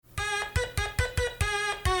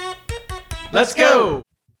Let's go.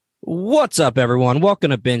 What's up, everyone?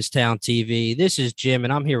 Welcome to Bingetown TV. This is Jim,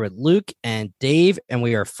 and I'm here with Luke and Dave, and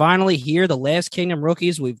we are finally here, the Last Kingdom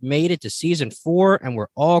rookies. We've made it to season 4, and we're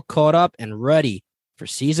all caught up and ready for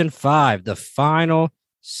season 5, the final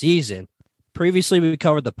season. Previously, we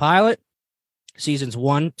covered the pilot, seasons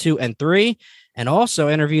 1, 2, and 3, and also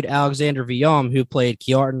interviewed Alexander Villaume, who played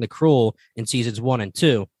Kjartan the Cruel in seasons 1 and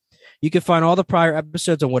 2. You can find all the prior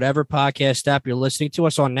episodes on whatever podcast app you're listening to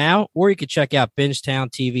us on now, or you can check out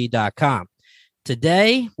bingetowntv.com.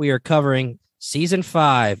 Today, we are covering season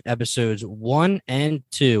 5, episodes 1 and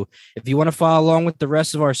 2. If you want to follow along with the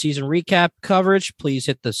rest of our season recap coverage, please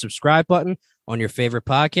hit the subscribe button on your favorite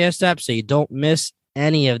podcast app so you don't miss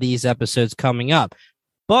any of these episodes coming up.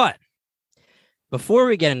 But before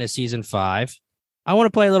we get into season 5, I want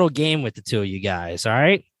to play a little game with the two of you guys, all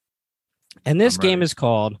right? And this game is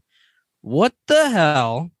called What the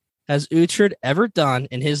Hell Has Uhtred Ever Done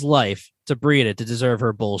in His Life to Brita to Deserve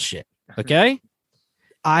Her Bullshit? Okay?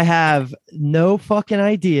 I have no fucking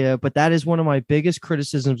idea, but that is one of my biggest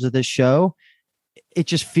criticisms of this show. It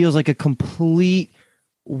just feels like a complete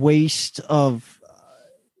waste of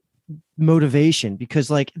motivation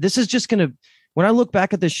because, like, this is just going to, when I look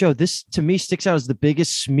back at this show, this to me sticks out as the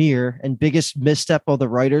biggest smear and biggest misstep of the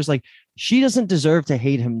writers. Like, she doesn't deserve to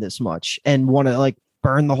hate him this much and want to, like,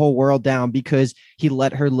 burn the whole world down because he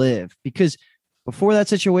let her live. Because before that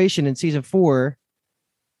situation in season 4,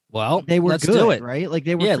 well, they were let's good, do it. right? Like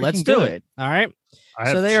they were let's good. do it. All right. I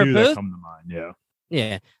have So they two are that both come to mind.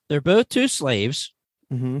 Yeah, they're both two slaves.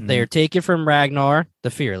 Mm-hmm. They are taken from Ragnar the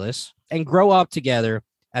Fearless and grow up together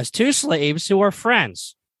as two slaves who are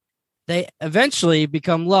friends. They eventually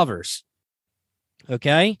become lovers.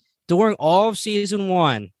 Okay? During all of season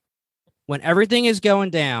 1, when everything is going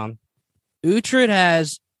down, Uhtred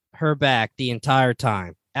has her back the entire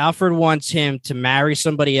time. Alfred wants him to marry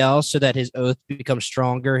somebody else so that his oath becomes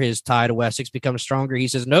stronger, his tie to Wessex becomes stronger. He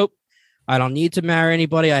says, nope, I don't need to marry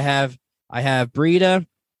anybody. I have Brita.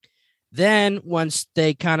 Then once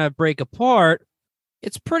they kind of break apart,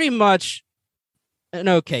 it's pretty much an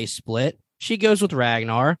okay split. She goes with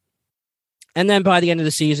Ragnar. And then by the end of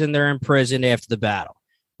the season, they're imprisoned after the battle.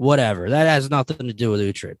 Whatever. That has nothing to do with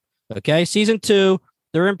Uhtred. Okay? Season 2,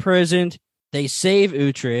 they're imprisoned. They save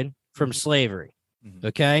Uhtred from slavery.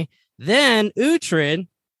 Okay? Then Uhtred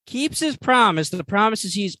keeps his promise, the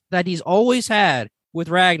promises he's always had with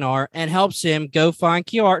Ragnar, and helps him go find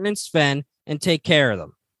Kjartan and Sven and take care of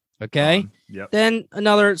them. Okay? Yep. Then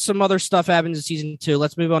some other stuff happens in season 2.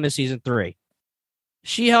 Let's move on to season 3.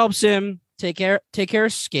 She helps him take care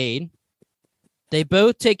of Skade. They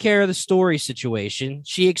both take care of the story situation.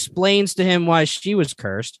 She explains to him why she was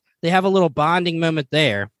cursed. They have a little bonding moment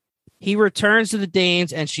there. He returns to the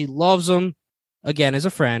Danes, and she loves him, again, as a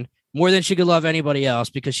friend, more than she could love anybody else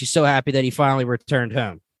because she's so happy that he finally returned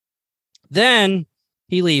home. Then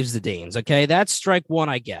he leaves the Danes, okay? That's strike 1,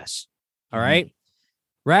 I guess. All right?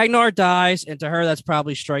 Ragnar dies, and to her, that's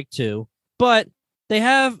probably strike 2. But they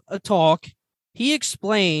have a talk. He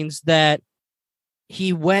explains that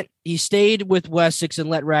he stayed with Wessex and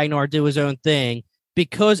let Ragnar do his own thing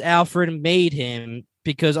because Alfred made him,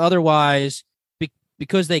 because otherwise,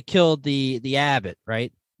 because they killed the abbot,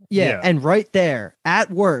 right? Yeah, and right there, at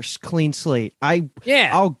worst, clean slate.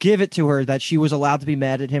 I'll give it to her that she was allowed to be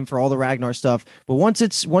mad at him for all the Ragnar stuff. But once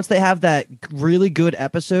they have that really good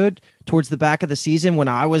episode towards the back of the season when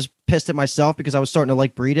I was pissed at myself because I was starting to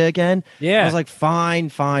like Brita again, I was like, fine.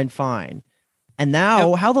 And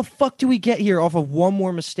now, how the fuck do we get here off of one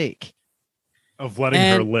more mistake? Of letting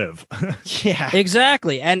her live. Yeah.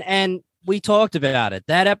 Exactly. And we talked about it.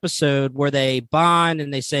 That episode where they bond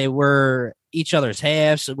and they say, we're each other's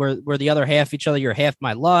halves. We're the other half each other. You're half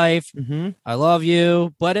my life. Mm-hmm. I love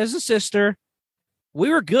you. But as a sister,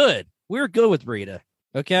 we were good. We were good with Brita.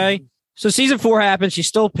 Okay. Mm-hmm. So season 4 happens. She's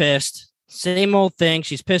still pissed. Same old thing.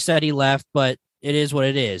 She's pissed that he left, but it is what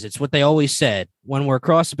it is. It's what they always said. When we're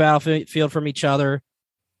across the battlefield from each other,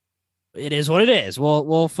 it is what it is.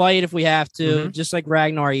 We'll fight if we have to. Mm-hmm. Just like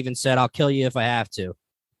Ragnar even said, I'll kill you if I have to.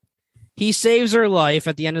 He saves her life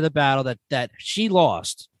at the end of the battle that she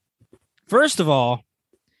lost. First of all,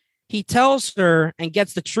 he tells her and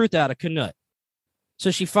gets the truth out of Canute.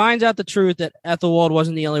 So she finds out the truth that Ethelwald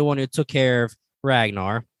wasn't the only one who took care of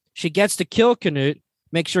Ragnar. She gets to kill Canute,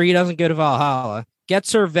 make sure he doesn't go to Valhalla,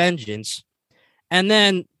 gets her vengeance. And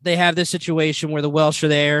then they have this situation where the Welsh are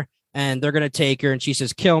there and they're going to take her and she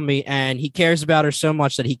says, kill me. And he cares about her so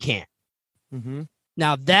much that he can't. Mm-hmm.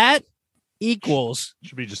 Now that equals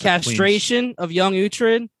Should be just castration of young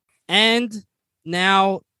Uhtred and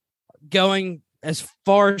now going as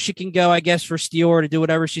far as she can go, I guess, for Stior to do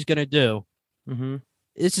whatever she's going to do. Mm-hmm.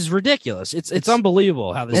 this is ridiculous. It's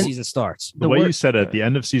unbelievable how the season starts. The way you said it, at the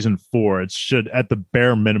end of season 4, it should, at the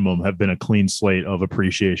bare minimum, have been a clean slate of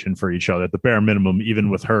appreciation for each other. At the bare minimum, even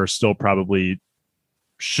with her still probably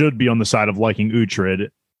should be on the side of liking Uhtred,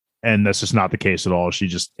 and that's just not the case at all. She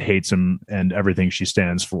just hates him and everything she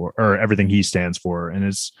stands for, or everything he stands for, and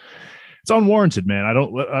it's unwarranted, man. I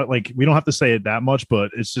don't like, we don't have to say it that much,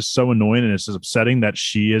 but it's just so annoying, and it's just upsetting that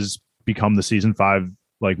she has become the season 5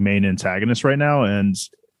 like main antagonist right now. And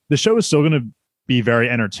the show is still going to be very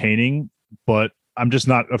entertaining, but I'm just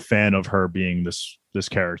not a fan of her being this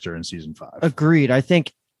character in season 5. Agreed. I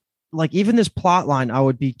think like even this plot line I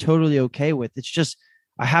would be totally okay with. It's just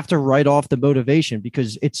I have to write off the motivation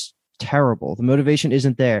because it's terrible. The motivation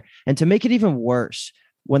isn't there. And to make it even worse,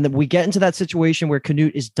 when we get into that situation where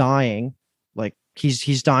Canute is dying, like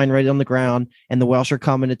he's dying right on the ground, and the Welsh are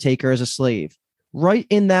coming to take her as a slave. Right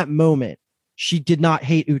in that moment, she did not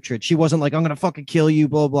hate Uhtred. She wasn't like, I'm going to fucking kill you,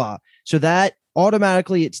 blah, blah. So that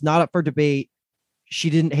automatically, it's not up for debate.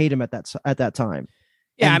 She didn't hate him at that time.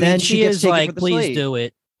 Yeah, and I mean, she is like, please do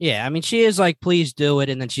it. Yeah, I mean, she is like, please do it.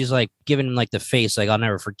 And then she's like giving him like the face, like, I'll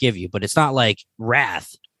never forgive you. But it's not like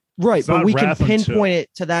wrath. Right, but we can pinpoint it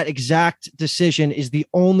to that exact decision is the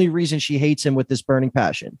only reason she hates him with this burning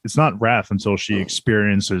passion. It's not wrath until she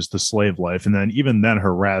experiences the slave life. And then even then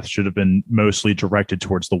her wrath should have been mostly directed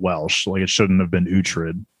towards the Welsh. Like, it shouldn't have been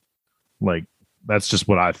Uhtred. Like, that's just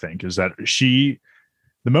what I think, is that the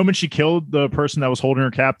moment she killed the person that was holding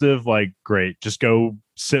her captive, like, great, just go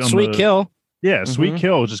sit on sweet kill. Yeah, sweet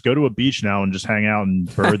kill. Just go to a beach now and just hang out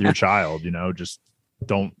and birth your child, just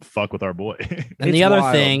don't fuck with our boy. And the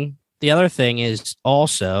other thing is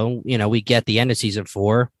also, we get the end of season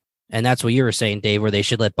 4, and that's what you were saying, Dave, where they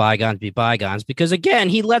should let bygones be bygones, because again,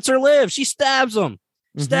 he lets her live. She stabs him,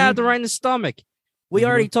 stabbed her right in the stomach. We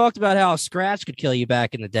already talked about how a scratch could kill you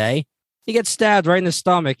back in the day. He gets stabbed right in the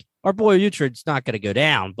stomach. Our boy Uhtred's not going to go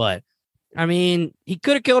down, but I mean, he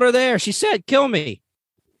could have killed her there. She said, kill me.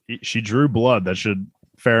 She drew blood. That should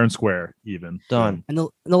fair and square, even. Done. And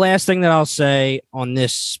the last thing that I'll say on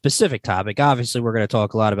this specific topic, obviously we're going to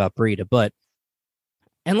talk a lot about Brida, but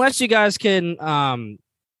unless you guys can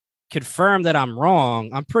confirm that I'm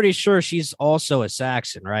wrong, I'm pretty sure she's also a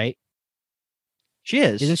Saxon, right? She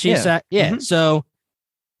is. Isn't she? Yeah. So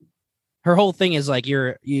her whole thing is like,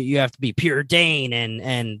 you have to be pure Dane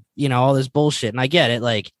and all this bullshit. And I get it.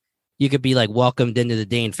 Like, you could be like welcomed into the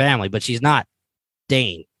Dane family, but she's not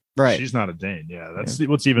Dane. Right. She's not a Dane. Yeah. That's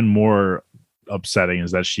what's even more upsetting,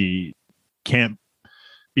 is that she can't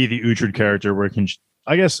be the Uhtred character where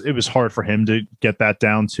I guess it was hard for him to get that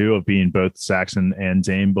down too, of being both Saxon and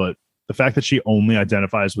Dane. But the fact that she only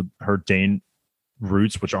identifies with her Dane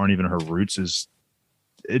roots, which aren't even her roots,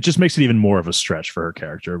 it just makes it even more of a stretch for her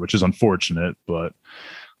character, which is unfortunate, but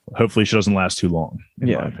hopefully she doesn't last too long,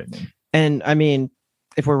 in my opinion. And I mean,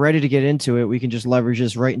 if we're ready to get into it, we can just leverage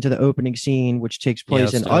this right into the opening scene, which takes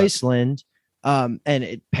place in Iceland. And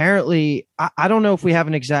apparently, I don't know if we have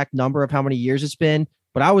an exact number of how many years it's been,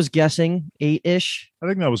 but I was guessing 8-ish. I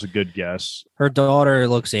think that was a good guess. Her daughter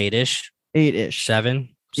looks 8-ish. 8-ish. 7,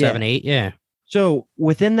 8, yeah. So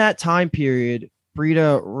within that time period,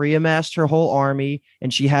 Brida reamassed her whole army,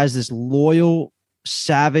 and she has this loyal,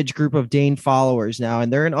 savage group of Dane followers now,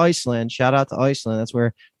 and they're in Iceland. Shout out to Iceland. That's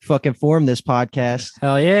where we fucking formed this podcast.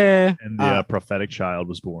 Hell yeah. And the prophetic child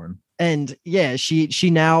was born. And yeah, she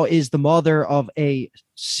now is the mother of a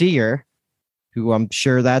seer, who I'm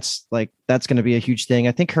sure that's going to be a huge thing.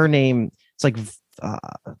 I think her name, it's like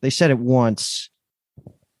they said it once.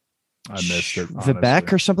 I missed it.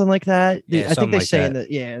 Vivek or something like that. Yeah, I think they like say that.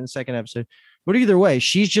 in the second episode. But either way,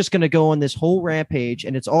 she's just going to go on this whole rampage,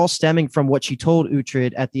 and it's all stemming from what she told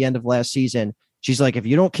Uhtred at the end of last season. She's like, if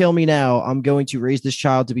you don't kill me now, I'm going to raise this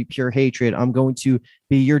child to be pure hatred. I'm going to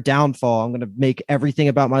be your downfall. I'm going to make everything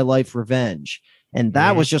about my life revenge. And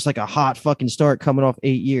that was just like a hot fucking start coming off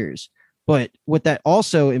 8 years. But what that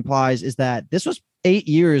also implies is that this was 8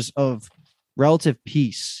 years of relative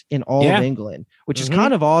peace in all of England, which is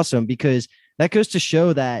kind of awesome, because that goes to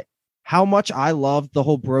show that how much I loved the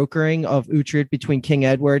whole brokering of Uhtred between King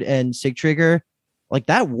Edward and Sigtryggr. Like,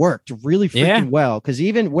 that worked really freaking well, because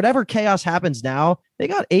even whatever chaos happens now, they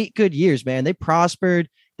got 8 good years, man. They prospered.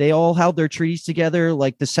 They all held their treaties together.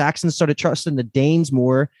 Like, the Saxons started trusting the Danes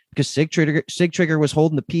more because Sigtryggr was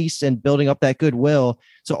holding the peace and building up that goodwill.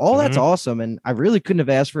 So all that's awesome. And I really couldn't have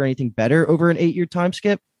asked for anything better over an 8-year time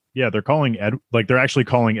skip. Yeah, they're actually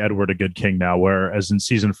calling Edward a good king now, whereas in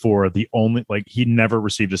season 4, he never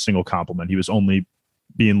received a single compliment. He was only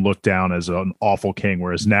being looked down as an awful king,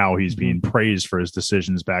 whereas now he's being praised for his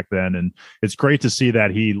decisions back then. And it's great to see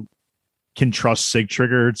that he can trust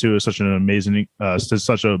Sigtrigger to such an amazing, to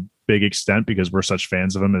such a big extent because we're such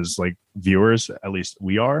fans of him as like viewers, at least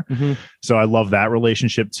we are. Mm-hmm. So I love that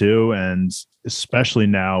relationship too. And especially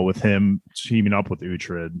now with him teaming up with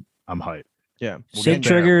Uhtred, I'm hyped. Yeah.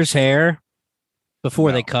 Sigtrigger's hair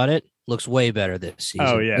before they cut it looks way better this season.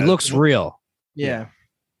 Oh yeah. It looks real. Yeah.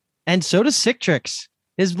 And so does Citrix.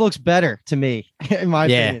 His looks better to me, in my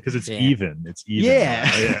opinion. Because it's even. It's even.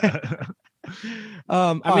 Yeah.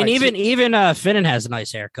 I mean, even Finnan has a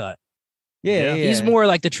nice haircut. Yeah. He's more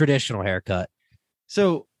like the traditional haircut.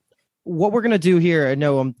 So what we're going to do here, I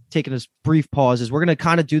know I'm taking this brief pause, is we're going to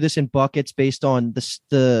kind of do this in buckets based on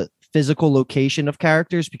the physical location of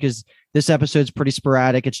characters, because this episode's pretty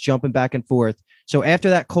sporadic. It's jumping back and forth. So after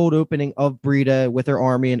that cold opening of Brita with her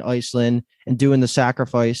army in Iceland and doing the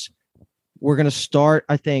sacrifice, we're going to start,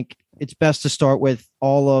 I think it's best to start with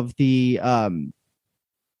all of the, I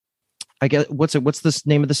guess, what's the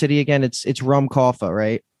name of the city again? It's Rumkoffa,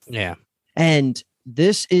 right? Yeah. And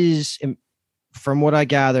this is, from what I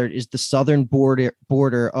gathered, is the southern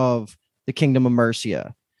border of the Kingdom of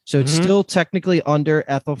Mercia. So it's still technically under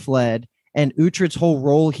Ethelfled, and Uhtred's whole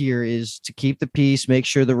role here is to keep the peace, make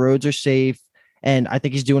sure the roads are safe. And I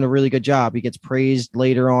think he's doing a really good job. He gets praised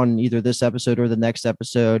later on either this episode or the next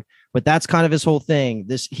episode, but that's kind of his whole thing.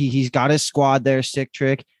 He's got his squad there,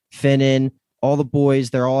 Sihtric, Finnan, all the boys,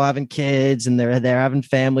 they're all having kids and they're having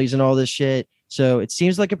families and all this shit. So it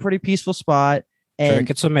seems like a pretty peaceful spot. And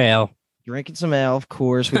drinking some ale, of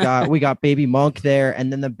course. We got Baby Monk there.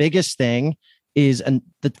 And then the biggest thing is, and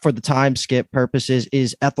for the time skip purposes,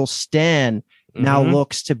 is Ethelstan now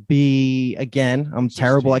looks to be, again, I'm 16.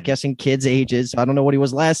 Terrible at guessing kids' ages. I don't know what he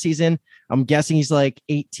was last season. I'm guessing he's like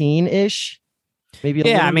 18-ish. Maybe.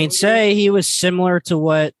 Yeah, I mean, say he was similar to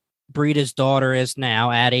what Brita's daughter is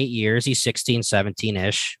now at 8 years. He's 16,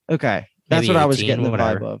 17-ish. Okay. That's what 18, I was getting the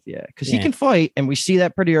vibe of. Yeah. Because he can fight, and we see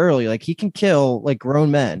that pretty early. Like, he can kill like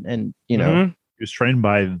grown men, and you know. He was trained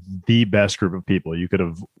by the best group of people you could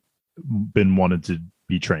have been wanted to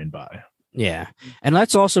be trained by. Yeah. And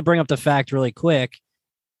let's also bring up the fact really quick.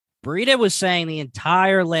 Brita was saying the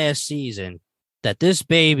entire last season that this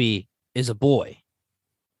baby is a boy.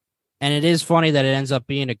 And it is funny that it ends up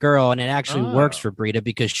being a girl, and it actually works for Brita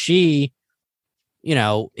because she, you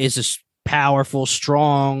know, is a powerful,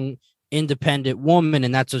 strong, independent woman,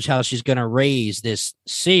 and that's how she's going to raise this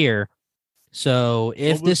seer. So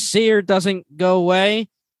if this seer doesn't go away,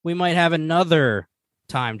 we might have another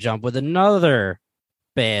time jump with another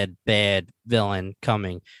bad villain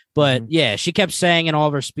coming. But yeah, she kept saying in all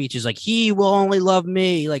of her speeches, like, he will only love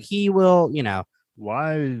me, like he will, you know.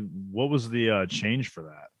 What was the change for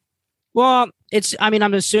that? Well,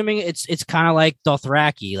 I'm assuming it's kind of like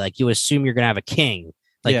Dothraki, like you assume you're gonna have a king,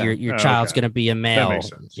 like your child's gonna be a male. That makes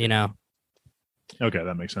sense. You know. Okay,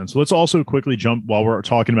 that makes sense. So let's also quickly jump while we're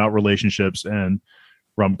talking about relationships and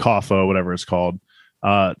Rumkoffa, whatever it's called.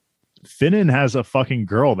 Finnan has a fucking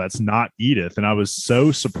girl that's not Edith, and I was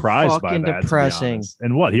so surprised by that. Depressing.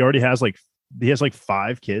 And what, he has like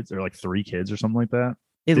 5 kids or like 3 kids or something like that.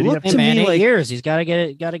 It looked to me like 8 years. He's got to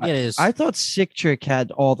get his. I thought Sihtric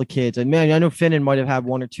had all the kids. I mean, I know Finnan might have had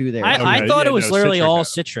 1 or 2 there. I thought it was literally all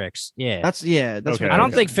Sihtric's. Yeah, that's okay, I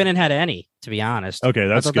don't think Finnan had any, to be honest.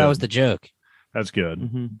 Okay, I thought that was the joke. That's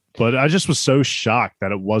good. But I just was so shocked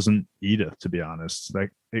that it wasn't Edith, to be honest.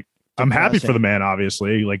 Like, I'm happy for the man,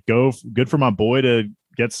 obviously. Like, good for my boy to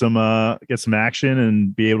get some action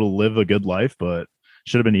and be able to live a good life, but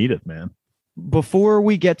should have been Edith, man. Before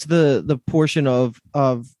we get to the portion of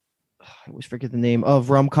I always forget the name of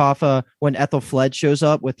Rumkoffa, when Ethelfled shows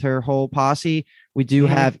up with her whole posse, we do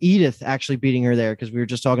have Edith actually beating her there, because we were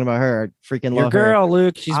just talking about her. I freaking love your girl, her.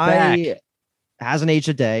 Luke. She's back. Hasn't aged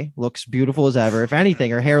a day. Looks beautiful as ever. If anything,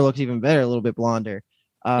 her hair looks even better, a little bit blonder.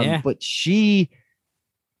 But she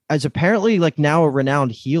is apparently like now a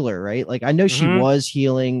renowned healer, right? Like, I know she was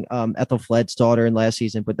healing Ethelfled's daughter in last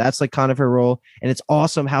season, but that's like kind of her role. And it's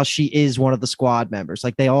awesome how she is one of the squad members.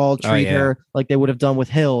 Like, they all treat her like they would have done with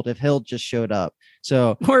Hild if Hild just showed up.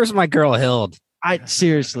 So where's my girl Hild? I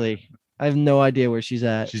have no idea where she's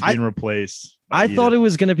at. She's being replaced. I thought it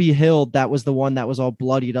was going to be Hild. That was the one that was all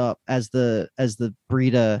bloodied up as the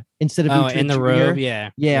Brita instead of in the robe.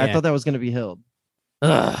 Yeah. I thought that was going to be Hild.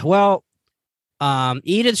 Well,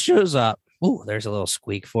 Edith shows up. Ooh, there's a little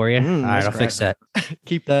squeak for you. All right, I'll fix that.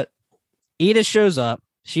 Keep that. Edith shows up.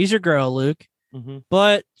 She's your girl, Luke.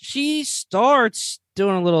 But she starts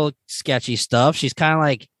doing a little sketchy stuff. She's kind of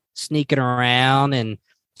like sneaking around, and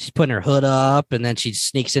she's putting her hood up, and then she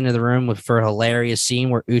sneaks into the room for a hilarious scene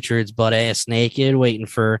where Uhtred's butt ass naked, waiting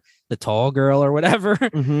for the tall girl or whatever.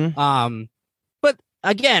 But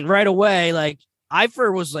again, right away, like, I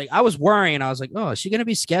first was like, I was worrying. I was like, oh, is she gonna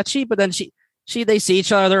be sketchy? But then they see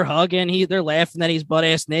each other, they're hugging, they're laughing, then he's butt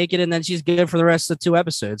ass naked, and then she's good for the rest of the 2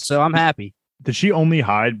 episodes. So I'm happy. Did she only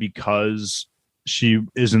hide because she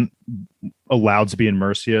isn't allowed to be in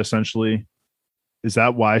Mercia, essentially? Is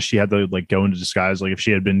that why she had to like go into disguise? Like if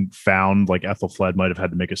she had been found, like Ethelfled might have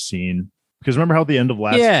had to make a scene. Because remember how at the end of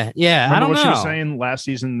last I don't know. She was saying last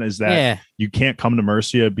season is that you can't come to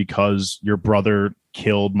Mercia because your brother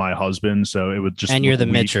killed my husband, so it would just, and you're the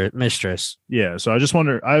mistress. Yeah, so I just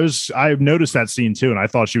wonder, I've noticed that scene too, and I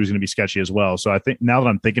thought she was going to be sketchy as well. So I think now that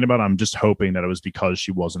I'm thinking about it, I'm just hoping that it was because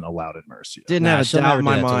she wasn't allowed in Mercia. Didn't have a doubt in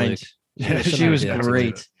my mind. Yeah, she was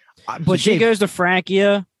great. But she goes to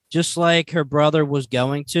Francia just like her brother was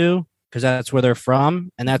going to, because that's where they're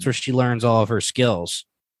from, and that's where she learns all of her skills.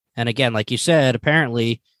 And again, like you said,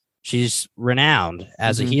 apparently she's renowned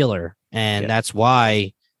as a healer, and that's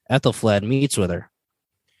why Ethelfled meets with her.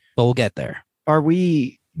 But we'll get there.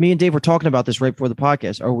 Me and Dave were talking about this right before the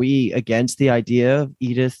podcast. Are we against the idea of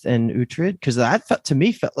Edith and Uhtred? Because that to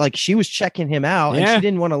me felt like she was checking him out and she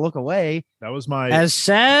didn't want to look away. That was my... As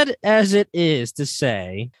sad as it is to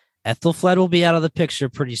say, Ethelfled will be out of the picture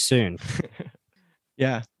pretty soon.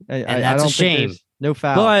 Yeah. And that's a shame. No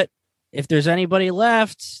foul. But if there's anybody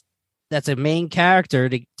left that's a main character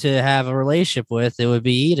to have a relationship with, it would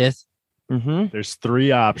be Edith. Mm-hmm. There's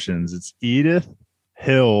 3 options. It's Edith,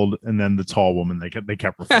 Hild, and then the tall woman they kept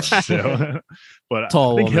referring to. But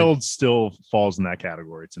I think Hild still falls in that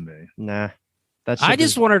category to me. Nah. I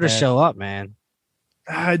just want her to show up, man.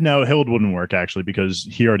 No, Hild wouldn't work actually, because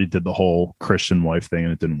he already did the whole Christian wife thing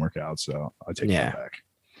and it didn't work out. So I take that back.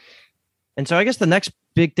 And so I guess the next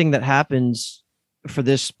big thing that happens for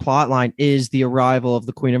this plot line is the arrival of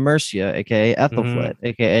the Queen of Mercia, aka Ethelfled,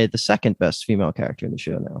 aka the second best female character in the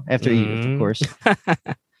show now, after Edith, of course.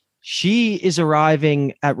 She is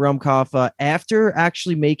arriving at Rumkaffa after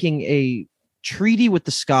actually making a treaty with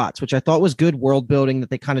the Scots, which I thought was good world building,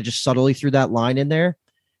 that they kind of just subtly threw that line in there,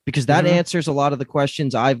 because that answers a lot of the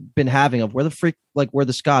questions I've been having of where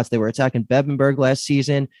the Scots, they were attacking Bebbanburg last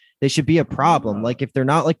season. They should be a problem. Like if they're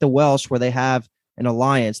not like the Welsh where they have an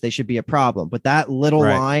alliance, they should be a problem. But that little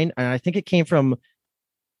line, and I think it came from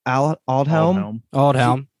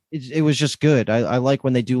Aldhelm. It was just good. I like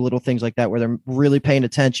when they do little things like that where they're really paying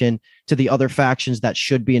attention to the other factions that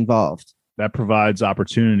should be involved. That provides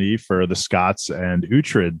opportunity for the Scots and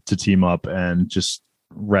Uhtred to team up and just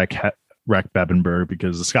wreck Bebbanburg,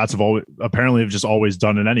 because the Scots have just always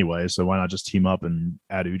done it anyway. So why not just team up and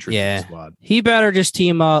add Uhtred to the squad? He better just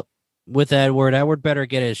team up with Edward. Edward better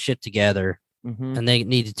get his shit together, and they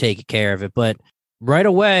need to take care of it. But right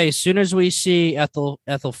away, as soon as we see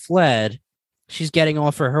Ethelfled, she's getting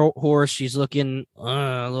off her horse. She's looking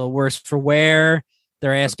a little worse for wear.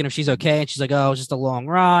 They're asking if she's okay, and she's like, "Oh, it's just a long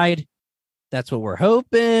ride." That's what we're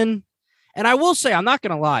hoping. And I will say, I'm not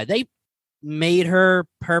going to lie, they made her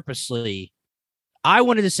purposely, I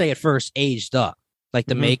wanted to say at first, aged up, like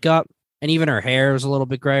the makeup, and even her hair was a little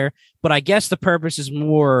bit grayer. But I guess the purpose is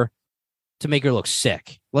more to make her look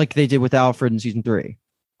sick, like they did with Alfred in season 3,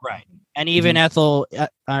 right? And even Ethel,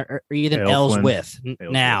 or even Elswith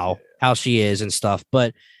now, how she is and stuff.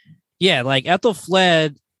 But yeah, like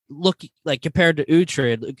Ethelfled look like compared to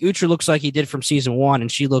Uhtred looks like he did from season 1,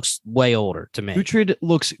 and she looks way older to me. Uhtred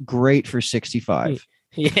looks great for 65.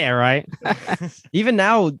 Yeah, right. Even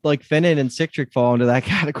now, like Finan and Sihtric fall into that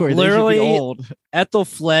category. Literally, they should be old.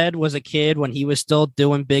 Ethelfled was a kid when he was still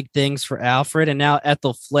doing big things for Alfred, and now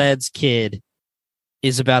Ethelfled's kid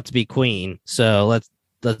is about to be queen. So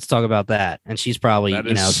let's talk about that. And she's probably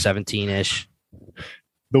 17-ish.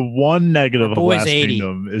 The one negative of Last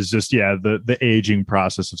Kingdom is just the aging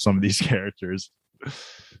process of some of these characters.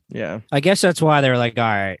 Yeah, I guess that's why they're like, all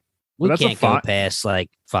right, we can't go past like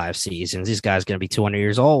 5 seasons. This guy's going to be 200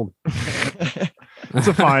 years old. It's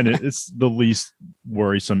it's the least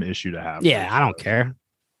worrisome issue to have. Yeah, I don't care.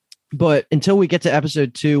 But until we get to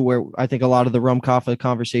episode 2, where I think a lot of the Rumkaffa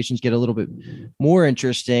conversations get a little bit more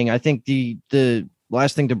interesting, I think the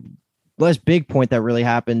last big point that really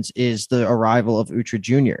happens is the arrival of Uhtred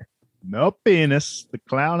Jr. No penis. The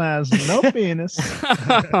clown has no penis.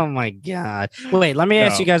 Oh my god! Wait, let me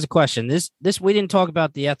ask you guys a question. This we didn't talk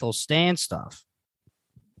about the Ethelstan stuff.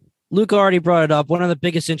 Luke already brought it up. One of the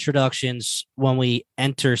biggest introductions when we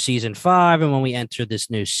enter season 5 and when we enter this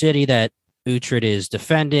new city that Uhtred is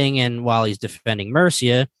defending, and while he's defending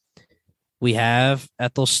Mercia, we have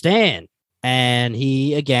Ethelstan. And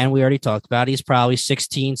he, again, we already talked about, he's probably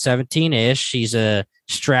 16, 17-ish. He's a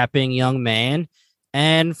strapping young man.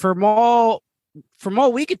 And from all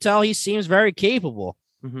we could tell, he seems very capable.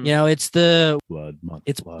 Mm-hmm. It's the blood month.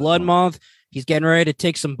 It's blood month. He's getting ready to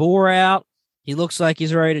take some boar out. He looks like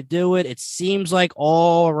he's ready to do it. It seems like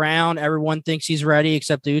all around everyone thinks he's ready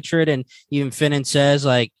except Uhtred. And even Finan says,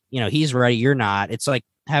 like, he's ready. You're not. It's like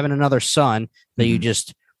having another son that you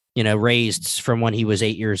just, raised from when he was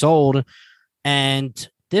 8 years old. And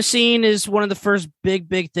this scene is one of the first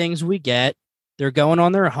big things we get. They're going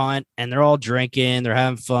on their hunt and they're all drinking. They're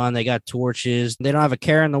having fun. They got torches. They don't have a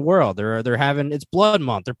care in the world. They're having, it's blood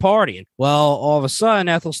month. They're partying. Well, all of a sudden,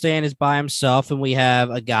 Ethelstan is by himself and we have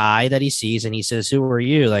a guy that he sees and he says, "Who are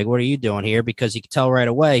you? Like, what are you doing here?" Because you can tell right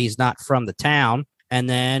away he's not from the town. And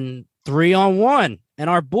then 3-on-1. And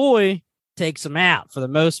our boy takes him out for the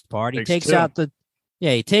most part. He takes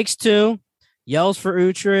two, yells for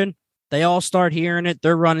Uhtred. They all start hearing it.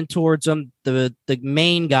 They're running towards him. The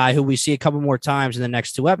main guy, who we see a couple more times in the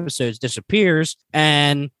next 2 episodes, disappears.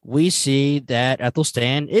 And we see that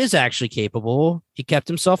Ethelstan is actually capable. He kept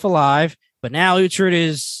himself alive. But now Uhtred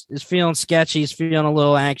is feeling sketchy. He's feeling a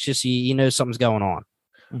little anxious. He knows something's going on.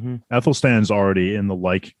 Mm-hmm. Ethelstan's already in the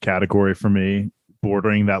like category for me,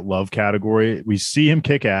 bordering that love category. We see him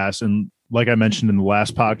kick ass. And like I mentioned in the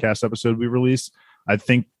last podcast episode we released, I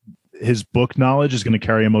think his book knowledge is going to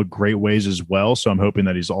carry him a great ways as well. So I'm hoping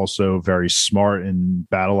that he's also very smart in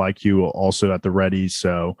battle IQ, also at the ready.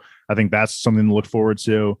 So I think that's something to look forward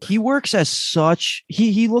to. He works as such.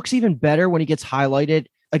 He looks even better when he gets highlighted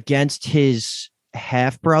against his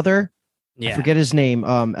half brother. Yeah. I forget his name.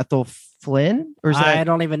 Ethel Flynn, or is that? I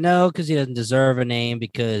don't even know, because he doesn't deserve a name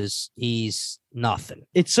because he's nothing.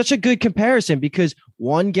 It's such a good comparison because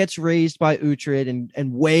one gets raised by Uhtred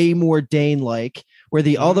and way more Dane-like, where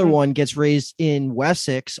the other one gets raised in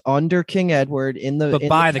Wessex under King Edward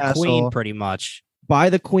by the Queen, pretty much by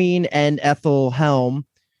the Queen and Ethel Helm.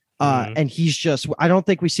 And he's just, I don't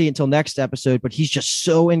think we see it until next episode, but he's just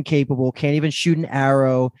so incapable. Can't even shoot an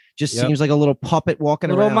arrow. Just seems like a little puppet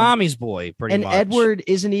walking around. Little mommy's boy, pretty much. And Edward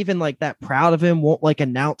isn't even like that proud of him, won't like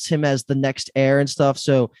announce him as the next heir and stuff.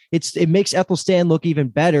 So it makes Ethelstan look even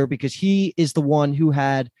better because he is the one who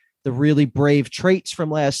had the really brave traits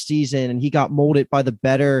from last season. And he got molded by the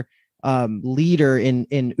better leader in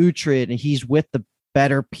Uhtred, and he's with the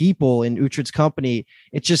better people in Uhtred's company.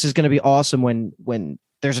 It just is going to be awesome when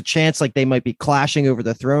there's a chance like they might be clashing over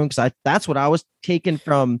the throne, because that's what I was taking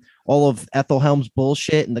from all of Ethelhelm's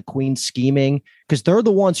bullshit and the Queen's scheming, because they're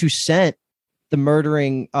the ones who sent the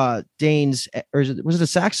murdering Danes, or was it a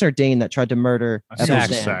Saxon or Dane that tried to murder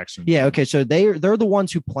Saxon? Yeah, okay, so they're the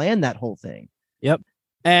ones who planned that whole thing. Yep.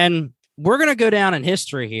 And we're going to go down in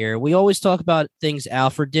history here. We always talk about things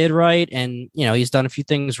Alfred did right, and he's done a few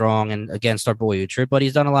things wrong and against our boy Uhtred, but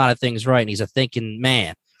he's done a lot of things right, and he's a thinking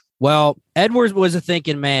man. Well, Edward was a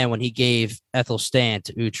thinking man when he gave Ethelstan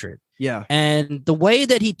to Uhtred. Yeah. And the way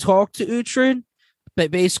that he talked to Uhtred,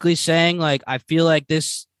 but basically saying, like, I feel like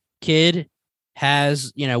this kid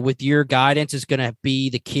has, with your guidance is going to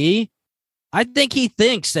be the key. I think he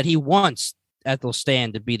thinks that he wants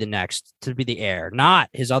Ethelstan to be the heir, not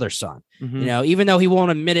his other son. Mm-hmm. Even though he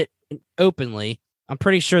won't admit it openly, I'm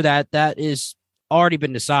pretty sure that is already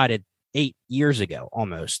been decided 8 years ago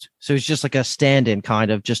almost. So it's just like a stand-in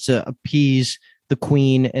kind of just to appease the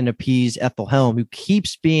Queen and appease Ethelhelm, who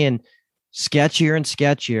keeps being sketchier and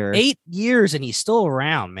sketchier. 8 years and he's still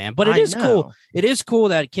around, man. But it is cool. It is cool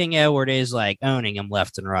that King Edward is like owning him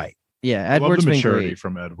left and right. Yeah, Edward's been maturity great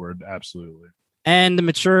from Edward, absolutely. And the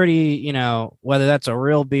maturity, whether that's a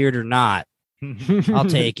real beard or not, I'll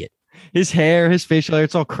take it. His hair, his facial hair,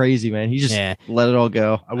 it's all crazy, man. He just let it all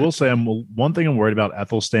go. I will say, one thing I'm worried about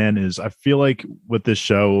Ethelstan is I feel like with this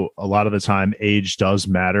show, a lot of the time, age does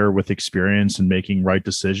matter with experience and making right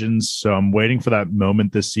decisions. So I'm waiting for that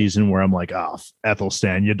moment this season where I'm like,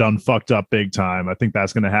 Ethelstan, you done fucked up big time. I think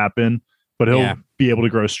that's going to happen, but he'll be able to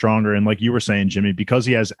grow stronger. And like you were saying, Jimmy, because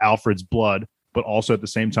he has Alfred's blood, but also at the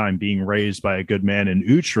same time being raised by a good man in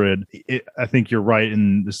Uhtred, I think you're right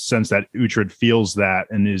in the sense that Uhtred feels that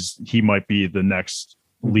and he might be the next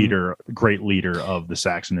leader, great leader of the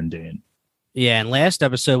Saxon and Dane. Yeah, and last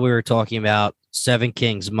episode we were talking about 7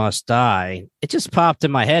 kings must die. It just popped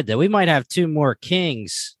in my head that we might have 2 more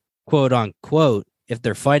kings, quote unquote, if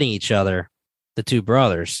they're fighting each other, the 2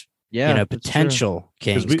 brothers. Yeah, potential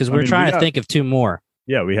kings, because we're trying to think of 2 more.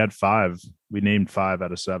 Yeah, we had 5. We named 5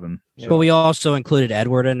 out of 7. So. But we also included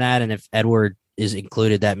Edward in that. And if Edward is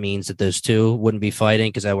included, that means that those 2 wouldn't be fighting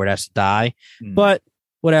because Edward has to die. But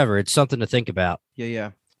whatever, it's something to think about.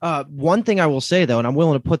 Yeah. One thing I will say, though, and I'm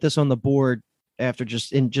willing to put this on the board after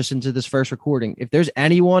just into this first recording. If there's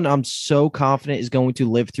anyone I'm so confident is going to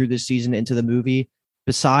live through this season into the movie,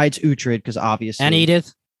 besides Uhtred, because obviously. And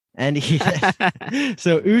Edith.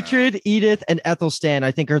 So Uhtred, Edith, and Ethelstan,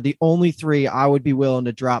 I think, are the only 3 I would be willing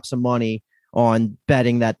to drop some money on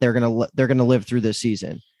betting that they're gonna live through this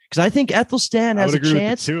season. Because I think Ethelstan has a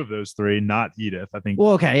chance. With two of those three, not Edith. I think.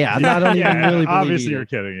 Well, okay, yeah, I don't even really believe obviously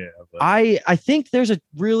Edith. You're kidding. Yeah, but. I think there's a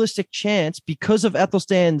realistic chance because of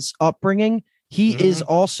Ethelstan's upbringing. He is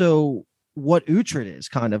also what Uhtred is,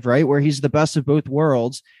 kind of, right, where he's the best of both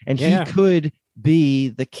worlds, and he could be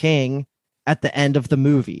the king at the end of the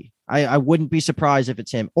movie. I wouldn't be surprised if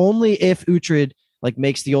it's him. Only if Uhtred like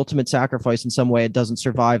makes the ultimate sacrifice in some way, it doesn't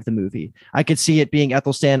survive the movie. I could see it being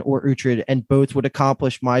Ethelstan or Uhtred, and both would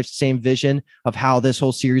accomplish my same vision of how this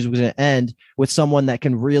whole series was going to end, with someone that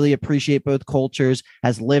can really appreciate both cultures,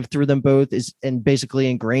 has lived through them both, is and basically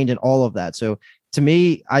ingrained in all of that. So to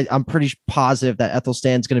me, I'm pretty positive that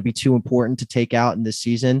Ethelstan's going to be too important to take out in this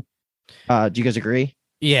season. Do you guys agree?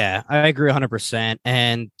 Yeah, I agree 100%.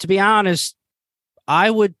 And to be honest,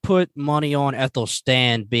 I would put money on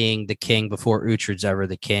Ethelstan being the king before Uhtred's ever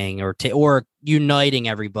the king, or uniting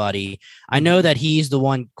everybody. I know that he's the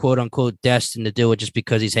one, quote unquote, destined to do it just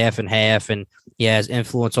because he's half and half and he has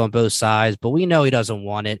influence on both sides, but we know he doesn't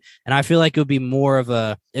want it. And I feel like it would be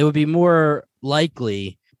more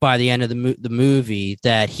likely by the end of the movie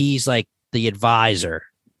that he's like the advisor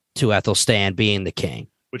to Ethelstan being the king,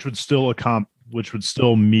 which would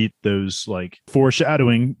still meet those like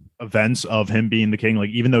foreshadowing events of him being the king.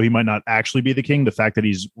 Like, even though he might not actually be the king, the fact that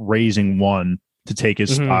he's raising one to take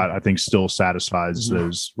his spot, I think still satisfies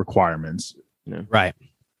those requirements. Yeah. Right.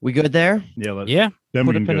 We good there? Yeah. Then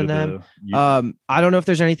put a pin in that. I don't know if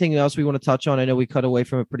there's anything else we want to touch on. I know we cut away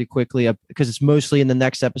from it pretty quickly because it's mostly in the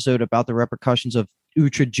next episode about the repercussions of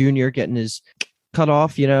Uhtred Jr. getting his cut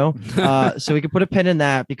off, so we can put a pin in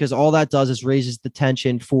that, because all that does is raises the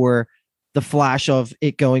tension for the flash of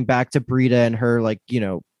it going back to Brida and her,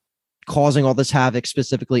 causing all this havoc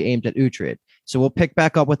specifically aimed at Uhtred. So we'll pick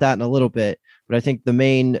back up with that in a little bit. But I think the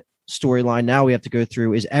main storyline now we have to go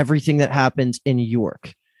through is everything that happens in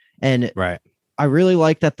York. And I really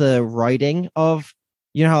like that the writing of,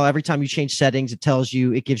 how every time you change settings, it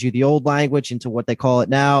gives you the old language into what they call it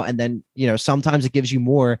now. And then, sometimes it gives you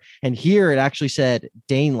more. And here it actually said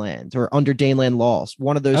Daneland, or under Daneland laws,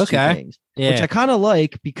 one of those two things, which I kind of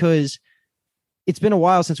like, because it's been a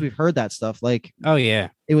while since we've heard that stuff. Like,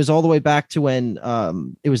 it was all the way back to when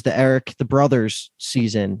it was the Eric the Brothers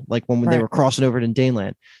season, like when they were crossing over to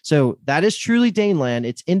Daneland. So that is truly Daneland.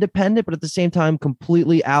 It's independent, but at the same time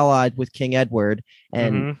completely allied with King Edward.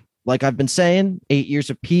 And like I've been saying, 8 years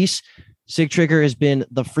of peace. Sigtryggr has been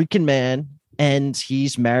the freaking man, and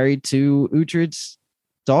he's married to Uhtred's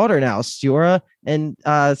daughter now, Stiorra, and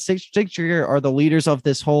Sigtryggr are the leaders of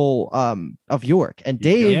this whole of York. And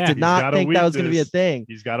Dave did not think that was going to be a thing.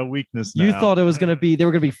 He's got a weakness now. You thought it was going to be they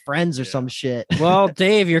were going to be friends or some shit. Well,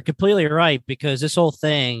 Dave, you're completely right, because this whole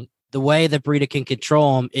thing, the way that Brida can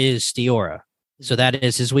control him is Stiorra. So that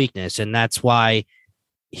is his weakness, and that's why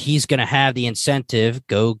he's going to have the incentive,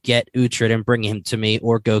 go get Uhtred and bring him to me,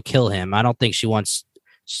 or go kill him. I don't think she wants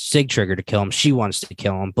Sigtryggr to kill him. She wants to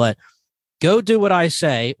kill him, but go do what I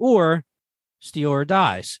say, or Stiorra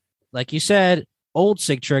dies. Like you said, old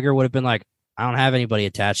Sigtryggr would have been like, I don't have anybody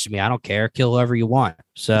attached to me. I don't care. Kill whoever you want.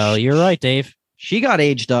 So you're right, Dave. She got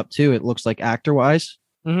aged up too, it looks like, actor-wise.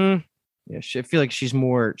 Mm-hmm. Yeah, I feel like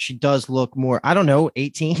she does look more, I don't know,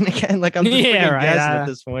 18 again. Like, I'm just guessing at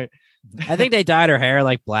this point. I think they dyed her hair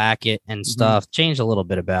like black and stuff. Changed a little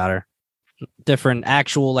bit about her. Different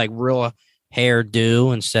actual like real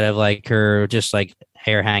hairdo instead of like her just like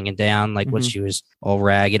hair hanging down like when she was all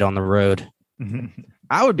ragged on the road.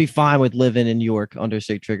 I would be fine with living in York under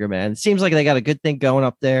Sigtryggr, man. It seems like they got a good thing going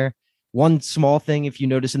up there. One small thing, if you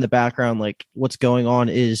notice in the background, like what's going on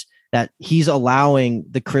is that he's allowing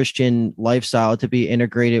the Christian lifestyle to be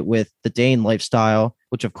integrated with the Dane lifestyle,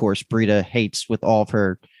 which of course Brida hates with all of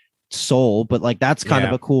her soul. But like that's kind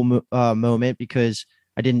of a cool moment, because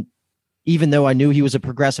even though I knew he was a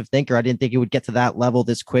progressive thinker, I didn't think it would get to that level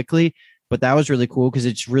this quickly. But that was really cool, because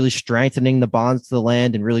it's really strengthening the bonds to the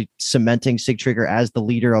land and really cementing Sigtryggr as the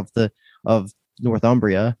leader of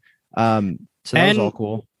Northumbria. So that was all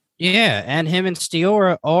cool. Yeah, and him and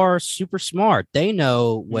Stiorra are super smart. They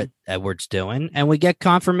know what Edward's doing, and we get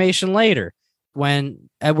confirmation later when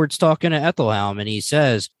Edward's talking to Ethelhelm, and he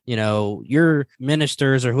says, your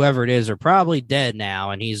ministers or whoever it is are probably dead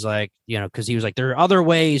now. And he's like, because he was like, there are other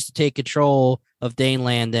ways to take control of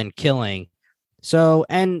Daneland than killing. So,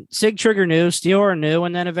 and Sigtryggr knew, Stiorra knew,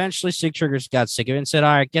 and then eventually Sigtryggr got sick of it and said,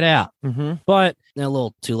 all right, get out. But a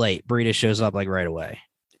little too late. Brida shows up like right away.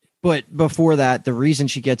 But before that, the reason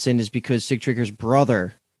she gets in is because Sigtryggr's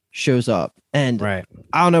brother shows up. And I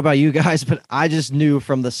don't know about you guys, but I just knew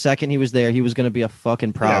from the second he was there, he was going to be a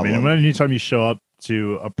fucking problem. Yeah, I mean, anytime you show up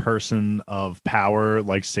to a person of power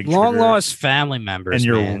like Sig long lost family members, and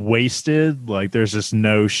you're man. wasted, like there's just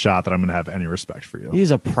no shot that I'm gonna have any respect for you.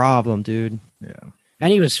 He's a problem, dude. Yeah.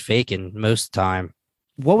 And he was faking most of the time.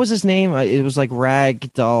 What was his name? It was like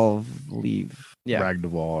Ragdoll Leave. Yeah.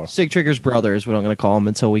 Ragdoll. Sig Trigger's brother is what I'm going to call him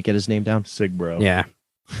until we get his name down. Sig Bro. Yeah.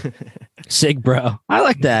 Sig Bro. I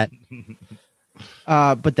like that.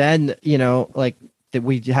 But then, like that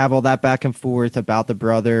we have all that back and forth about the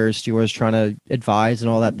brothers. Stewart's trying to advise and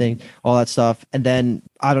all that stuff. And then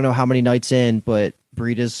I don't know how many nights in, but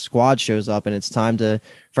Brida's squad shows up and it's time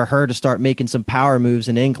for her to start making some power moves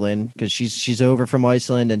in England because she's over from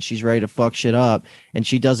Iceland and she's ready to fuck shit up. And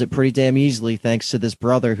she does it pretty damn easily thanks to this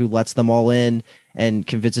brother who lets them all in and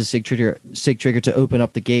convinces Sig Trigger to open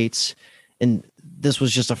up the gates. And this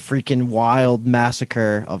was just a freaking wild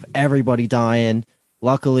massacre of everybody dying.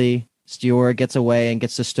 Luckily, Stewart gets away and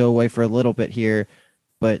gets to stow away for a little bit here.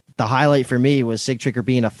 But the highlight for me was Sig Trigger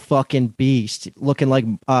being a fucking beast, looking like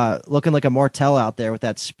a Martel out there with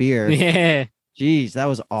that spear. Yeah. Jeez, that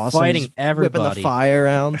was awesome. Fighting everybody. Whipping the fire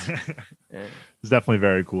around. It's definitely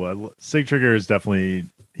very cool. Sig Trigger is definitely,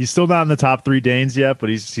 he's still not in the top 3 Danes yet, but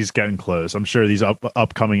he's getting close. I'm sure these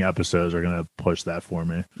upcoming episodes are going to push that for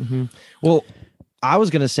me. Mm-hmm. Well, I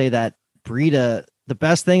was going to say that Brida, the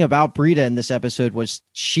best thing about Brida in this episode was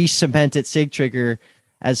she cemented Sig Trigger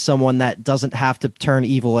as someone that doesn't have to turn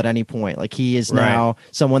evil at any point. Like he is now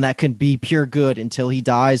someone that can be pure good until he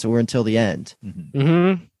dies or until the end.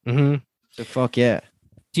 So fuck yeah.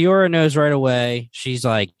 Tiora knows right away. She's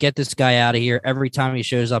like, get this guy out of here. Every time he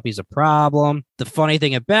shows up, he's a problem. The funny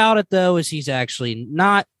thing about it, though, is he's actually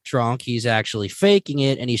not drunk. He's actually faking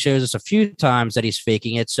it. And he shows us a few times that he's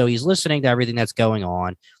faking it. So he's listening to everything that's going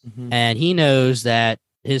on. And he knows that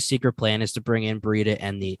his secret plan is to bring in Brida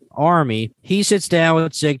and the army. He sits down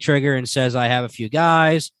with Sig Trigger and says, I have a few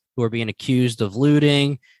guys who are being accused of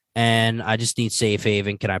looting, and I just need safe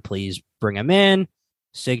haven. Can I please bring them in?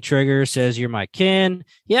 Sig Trigger says, you're my kin.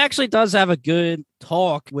 He actually does have a good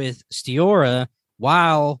talk with Stiora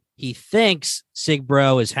while he thinks Sig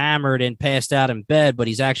Bro is hammered and passed out in bed, but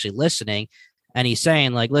he's actually listening. And he's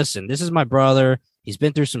saying, like, listen, this is my brother. He's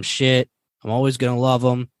been through some shit. I'm always going to love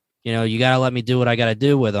him. You know, you got to let me do what I got to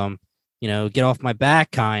do with him. You know, get off my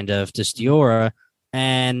back, kind of, to Stiora.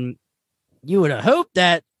 And you would have hoped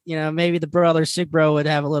that, you know, maybe the brother Sig Bro would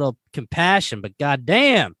have a little compassion, but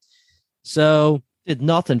goddamn. So did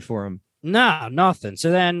nothing for him. No, nothing.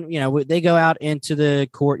 So then, you know, they go out into the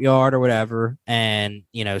courtyard or whatever. And,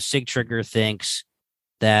 you know, Sig Trigger thinks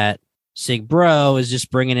that Sig Bro is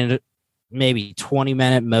just bringing in maybe 20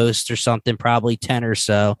 men at most or something, probably 10 or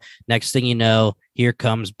so. Next thing you know, here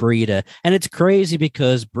comes Brida. And it's crazy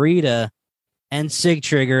because Brida and Sig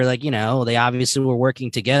Trigger, like, you know, they obviously were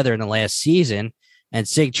working together in the last season. And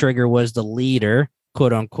Sig Trigger was the leader,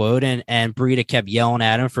 quote unquote. And Brida kept yelling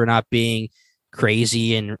at him for not being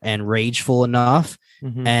crazy and rageful enough.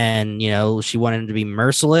 And, you know, she wanted him to be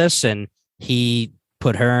merciless, and he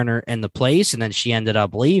put her in the place, and then she ended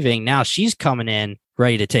up leaving. Now she's coming in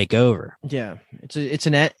ready to take over. Yeah,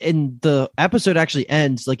 and the episode actually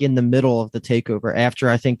ends like in the middle of the takeover after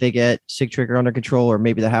I think they get Sig Trigger under control, or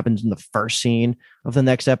maybe that happens in the first scene of the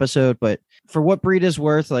next episode. But for what Brida's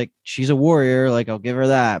worth, like, she's a warrior, like, I'll give her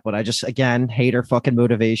that. But I just, again, hate her fucking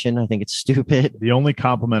motivation. I think it's stupid. The only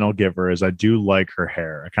compliment I'll give her is I do like her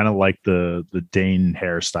hair. I kind of like the Dane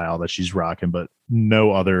hairstyle that she's rocking, but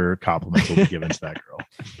no other compliments will be given to that girl.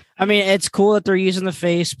 I mean, it's cool that they're using the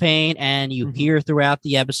face paint, and you hear throughout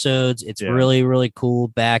the episodes, it's really, really cool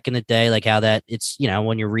back in the day, like how that it's, you know,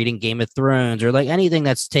 when you're reading Game of Thrones or like anything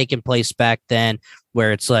that's taken place back then,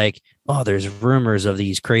 where it's like, oh, there's rumors of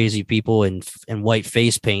these crazy people in white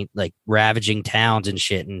face paint, like ravaging towns and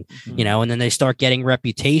shit. And, you know, and then they start getting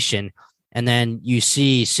reputation. And then you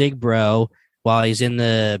see Sig Bro while he's in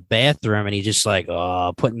the bathroom, and he just like,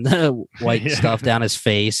 oh, putting the white stuff down his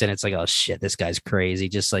face. And it's like, oh shit, this guy's crazy.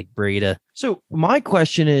 Just like Brida. So my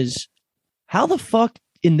question is, how the fuck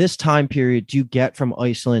in this time period do you get from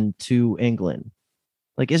Iceland to England?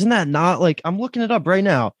 Like, isn't that not like, I'm looking it up right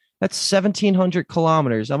now. That's 1,700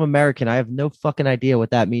 kilometers. I'm American. I have no fucking idea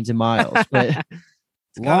what that means in miles, but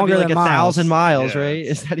it's longer than like 1,000 miles, right?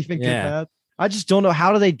 Is that even good math? I just don't know.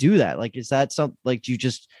 How do they do that? Like, is that something like, do you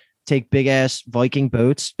just take big ass Viking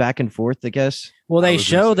boats back and forth, I guess? Well, they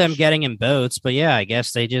show them getting in boats, but yeah, I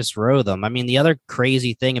guess they just row them. I mean, the other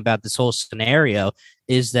crazy thing about this whole scenario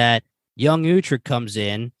is that young Uhtred comes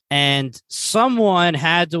in, and someone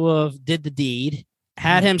had to have did the deed,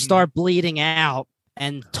 had him start bleeding out,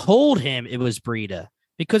 and told him it was Brida,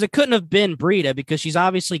 because it couldn't have been Brida, because she's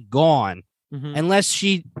obviously gone unless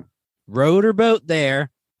she rowed her boat there,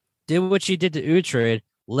 did what she did to Uhtred,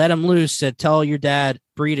 let him loose, said, tell your dad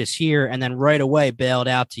Brida's here, and then right away bailed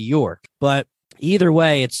out to York. But either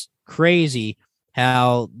way, it's crazy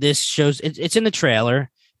how this shows. It's in the trailer,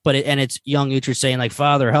 but it's young Uhtred saying like,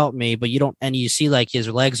 "Father, help me," but you don't, and you see like his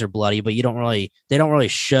legs are bloody, but they don't really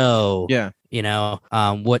show,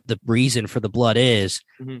 what the reason for the blood is.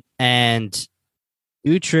 Mm-hmm. And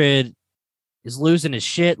Uhtred is losing his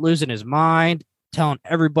shit, losing his mind, telling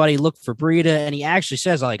everybody look for Brida, and he actually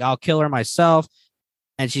says like, "I'll kill her myself,"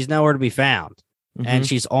 and she's nowhere to be found, and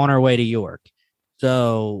she's on her way to York.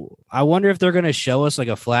 So I wonder if they're going to show us like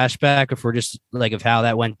a flashback, if we're just like of how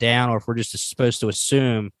that went down, or if we're just supposed to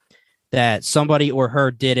assume that somebody or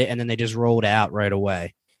her did it and then they just rolled out right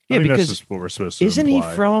away. Yeah, because that's just what we're supposed to isn't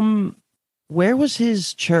imply. He from, where was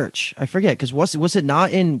his church? I forget, because was it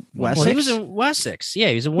not in Wessex? Well, he was in Wessex. Yeah,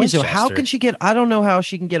 he was in Winchester. Yeah, so how can she get? I don't know how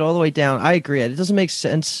she can get all the way down. I agree. It doesn't make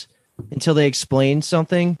sense until they explain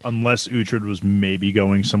something. Unless Uhtred was maybe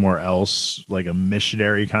going somewhere else, like a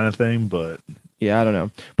missionary kind of thing, but. Yeah, I don't know.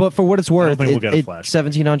 But for what it's worth, we'll get a flash.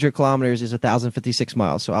 1,700 kilometers is 1,056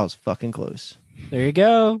 miles, so I was fucking close. There you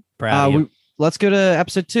go. Proud of you. Let's go to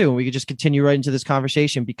episode 2, and we could just continue right into this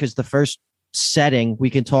conversation, because the first setting we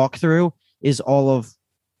can talk through is all of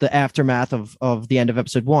the aftermath of the end of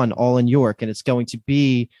episode 1, all in York, and it's going to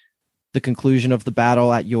be the conclusion of the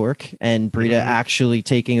battle at York and Brida actually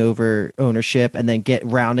taking over ownership and then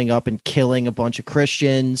rounding up and killing a bunch of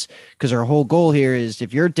Christians, because her whole goal here is,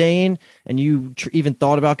 if you're Dane and you even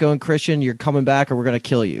thought about going Christian, you're coming back or we're going to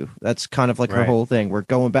kill you. That's kind of like her whole thing. We're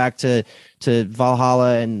going back to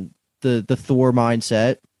Valhalla and the Thor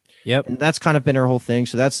mindset. Yep. And that's kind of been her whole thing.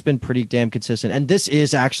 So that's been pretty damn consistent. And this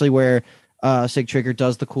is actually where Sigtrygr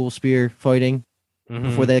does the cool spear fighting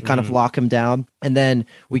before they kind of lock him down. And then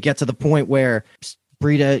we get to the point where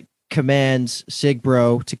Brida commands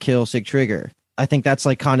Sigbro to kill Sigtrygr. I think that's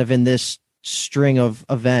like kind of in this string of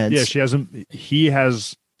events. Yeah,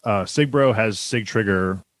 Sigbro has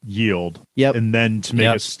Sigtrygr yield. Yep. And then to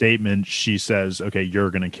make a statement, she says, okay,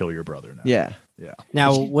 you're going to kill your brother now. Yeah. Yeah.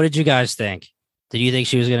 Now, what did you guys think? Did you think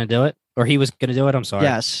she was going to do it? Or he was going to do it? I'm sorry.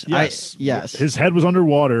 Yes. Yes. His head was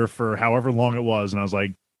underwater for however long it was. And I was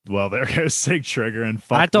like, well, there goes Sigtrygr. And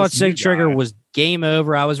I thought Sigtrygr was game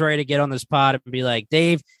over. I was ready to get on this pod and be like,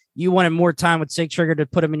 Dave, you wanted more time with Sigtrygr to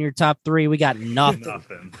put him in your top 3. We got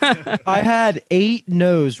nothing. I had 8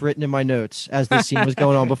 no's written in my notes as the scene was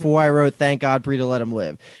going on before I wrote, thank God Brida let him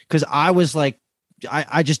live. Because I was like,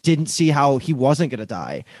 I just didn't see how he wasn't going to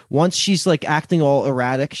die. Once she's like acting all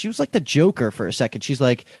erratic, she was like the Joker for a second. She's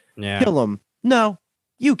like, kill him. No,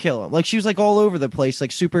 you kill him. Like she was like all over the place,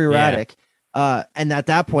 like super erratic. And at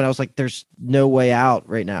that point I was like, there's no way out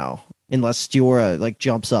right now unless Stiorra like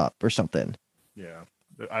jumps up or something. Yeah.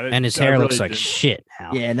 And his hair looks like shit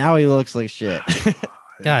now. Yeah, now he looks like shit.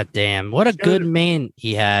 God damn. What a good mane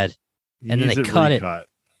he had. And then they cut it.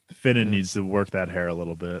 Finnan needs to work that hair a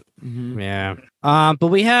little bit. Yeah. But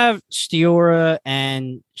we have Stiorra,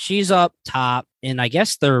 and she's up top in, I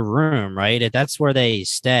guess, their room, right? That's where they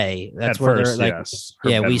stay. That's where they're like,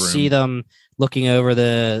 we see them looking over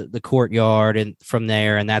the courtyard and from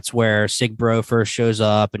there, and that's where Sigbro first shows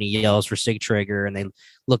up and he yells for Sigtrygr, and they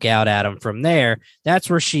look out at him from there. That's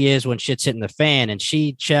where she is when shit's hitting the fan, and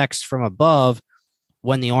she checks from above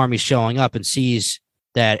when the army's showing up and sees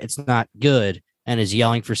that it's not good and is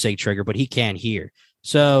yelling for Sigtrygr, but he can't hear.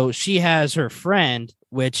 So she has her friend,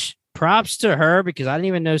 which props to her, because I didn't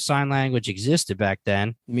even know sign language existed back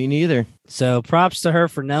then. Me neither. So props to her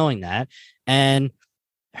for knowing that. And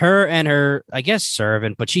her, I guess,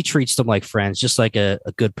 servant, but she treats them like friends, just like a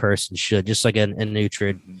good person should, just like an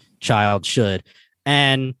Uhtred child should.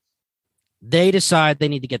 And they decide they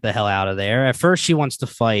need to get the hell out of there. At first she wants to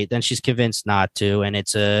fight, then she's convinced not to. And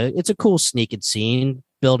it's a cool sneaking scene,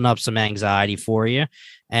 building up some anxiety for you.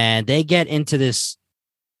 And they get into this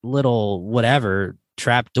little whatever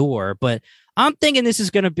trap door, but I'm thinking this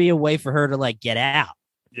is going to be a way for her to like get out.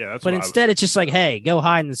 Yeah. But instead it's just like, hey, go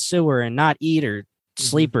hide in the sewer and not eat or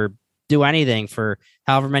sleep or do anything for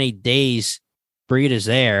however many days Brida's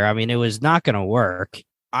there. I mean, it was not going to work.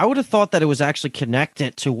 I would have thought that it was actually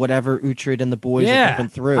connected to whatever Uhtred and the boys are going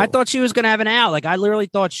through. I thought she was going to have an out. Like, I literally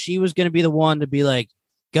thought she was going to be the one to be like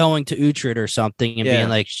going to Uhtred or something and being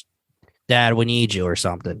like, Dad, we need you or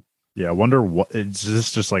something. Yeah, I wonder what is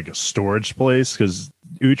this just like a storage place? Because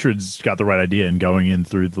Uhtred's got the right idea in going in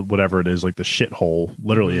through whatever it is, like the shithole,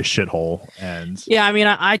 literally a shithole. And yeah, I mean,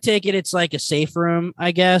 I take it's like a safe room,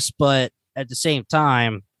 I guess, but at the same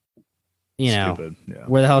time, know,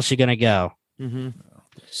 where the hell is she gonna go?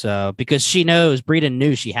 So because she knows, Brida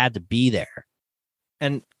knew she had to be there.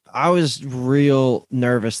 And I was real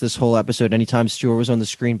nervous this whole episode anytime Stewart was on the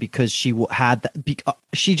screen because she had that.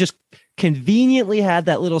 She just conveniently had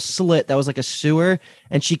that little slit that was like a sewer,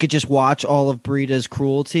 and she could just watch all of Britta's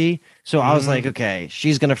cruelty. So I was like, okay,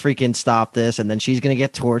 she's gonna freaking stop this, and then she's gonna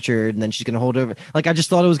get tortured, and then she's gonna hold over. Like, I just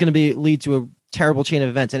thought it was gonna lead to a terrible chain of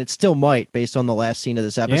events, and it still might based on the last scene of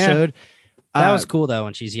this episode. Yeah. That was cool though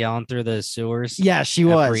when she's yelling through the sewers. Yeah, she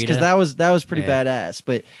was, because that was pretty badass.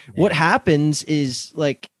 But what happens is,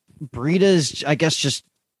 like, Britta's, I guess, just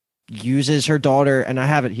uses her daughter, and I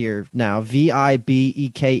have it here now.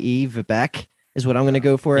 Vibeke, Vivek is what I'm going to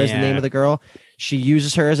go for as the name of the girl. She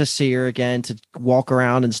uses her as a seer again to walk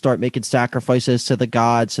around and start making sacrifices to the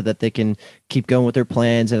gods so that they can keep going with their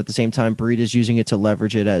plans. And at the same time, Britta's using it to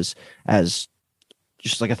leverage it as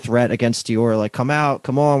just like a threat against Dior. Like, come out,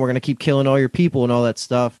 come on, we're going to keep killing all your people and all that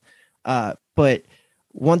stuff. But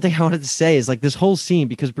one thing I wanted to say is, like, this whole scene,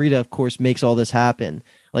 because Britta, of course, makes all this happen.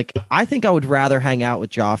 Like, I think I would rather hang out with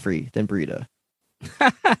Joffrey than Britta.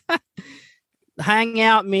 Hang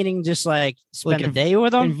out meaning just like spend a day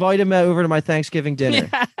with him? Invite him over to my Thanksgiving dinner.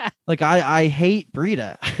 Like, I hate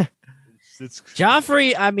Britta.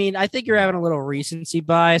 Joffrey, I mean, I think you're having a little recency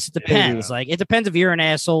bias. It depends. Like, it depends if you're an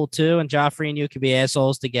asshole too, and Joffrey and you could be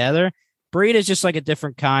assholes together. Britta's just like a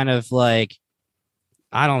different kind of, like,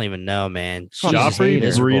 I don't even know, man. Joffrey,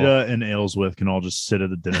 Britta, and Aylesworth can all just sit at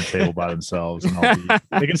the dinner table by themselves, and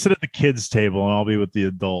they can sit at the kids' table, and I'll be with the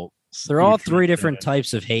adults. They're all three different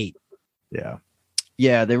types of hate.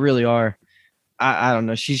 Yeah, they really are. I don't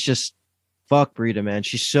know. She's just, fuck Britta, man.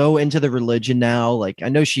 She's so into the religion now. Like, I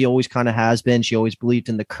know she always kind of has been. She always believed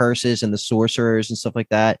in the curses and the sorcerers and stuff like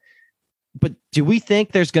that. But do we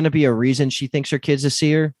think there's going to be a reason she thinks her kid's a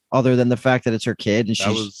seer, other than the fact that it's her kid? And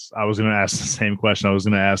I was going to ask the same question. I was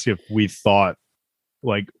going to ask if we thought,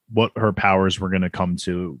 like, what her powers were going to come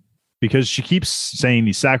to, because she keeps saying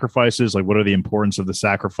these sacrifices. Like, what are the importance of the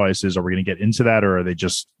sacrifices? Are we going to get into that, or are they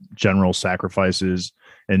just general sacrifices?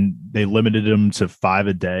 And they limited them to 5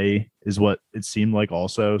 a day, is what it seemed like.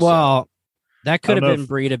 Also, well, that could have been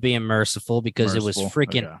Britta being merciful, because it was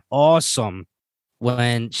freaking awesome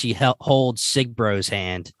when she holds Sigbro's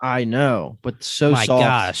hand. I know, but so my soft.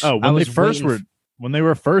 Gosh! Oh, when they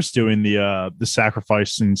were first doing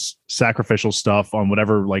the sacrificial stuff on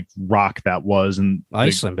whatever, like, rock that was, and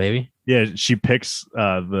Iceland, baby. Yeah, she picks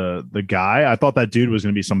the guy. I thought that dude was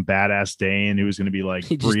going to be some badass Dane who was going to be like,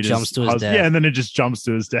 he just jumps to his death. Yeah, and then it just jumps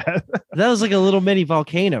to his death. That was like a little mini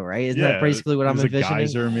volcano, right? Isn't that basically what I'm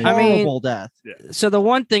envisioning? Horrible death. Yeah. So the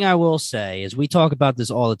one thing I will say is, we talk about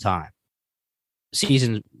this all the time.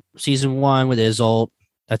 Season 1 with Isolde.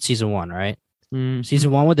 That's season 1, right?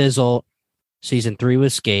 Season 1 with Isolde. Season 3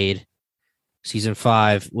 with Skade. Season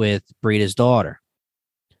 5 with Britta's daughter.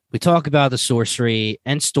 We talk about the sorcery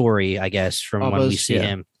and story, I guess, from when we see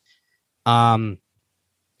him.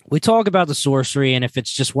 We talk about the sorcery, and if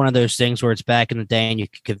it's just one of those things where it's back in the day and you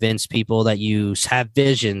can convince people that you have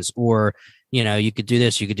visions, or, you know, you could do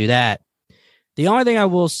this, you could do that. The only thing I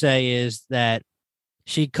will say is that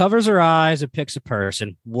she covers her eyes and picks a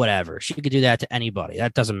person, whatever. She could do that to anybody.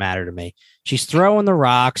 That doesn't matter to me. She's throwing the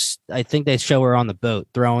rocks. I think they show her on the boat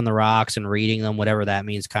throwing the rocks and reading them, whatever that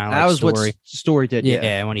means. Kind of like that was story. what story did.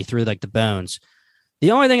 Yeah, when he threw, like, the bones. The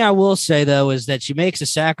only thing I will say, though, is that she makes a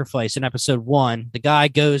sacrifice in episode 1. The guy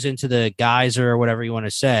goes into the geyser, or whatever you want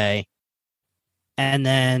to say, and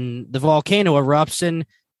then the volcano erupts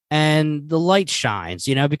and the light shines,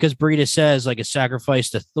 you know, because Britta says, like, a sacrifice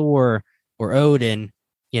to Thor or Odin,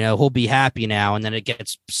 you know, he'll be happy now, and then it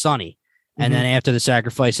gets sunny. And then after the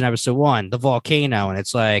sacrifice in episode 1, the volcano, and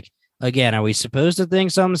it's like, again, are we supposed to think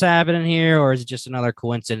something's happening here, or is it just another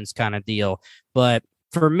coincidence kind of deal? But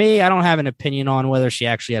for me, I don't have an opinion on whether she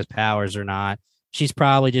actually has powers or not. She's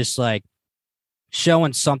probably just, like,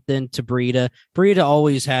 showing something to Britta. Britta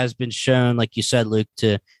always has been shown, like you said, Luke,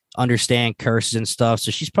 to understand curses and stuff. So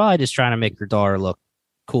she's probably just trying to make her daughter look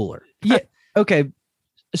cooler. Yeah. Okay.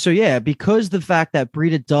 So yeah, because the fact that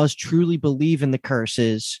Britta does truly believe in the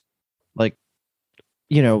curses, like,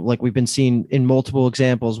 you know, like we've been seeing in multiple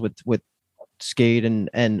examples with Skade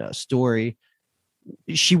and Story,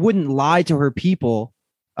 she wouldn't lie to her people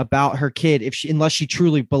about her kid unless she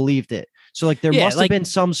truly believed it. So, like, there must have been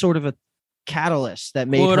some sort of a catalyst that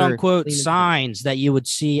made quote her unquote signs that you would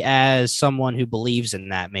see as someone who believes in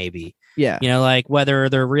that, maybe. Yeah. You know, like, whether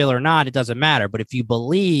they're real or not, it doesn't matter. But if you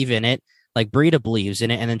believe in it, like Britta believes in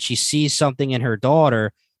it, and then she sees something in her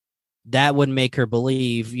daughter that would make her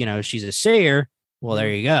believe, you know, she's a seer. Well, there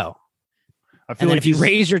you go. I feel like if you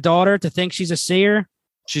raise your daughter to think she's a seer,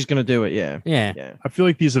 she's gonna do it. Yeah. I feel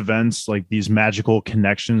like these events, like these magical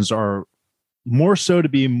connections, are more so to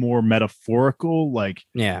be more metaphorical, like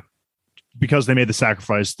because they made the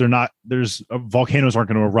sacrifice. Volcanoes aren't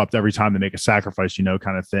going to erupt every time they make a sacrifice,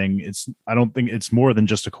 kind of thing. I don't think it's more than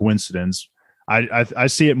just a coincidence. I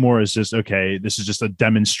see it more as just, okay, this is just a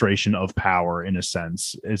demonstration of power in a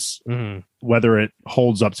sense. It's whether it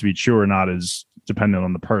holds up to be true or not is dependent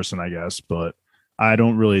on the person, I guess, but I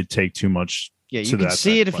don't really take too much. Yeah, you can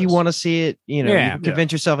see it if you want to see it, you can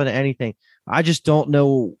convince yourself into anything. I just don't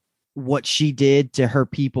know what she did to her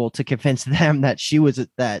people to convince them that she was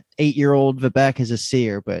that 8-year-old Vivek is a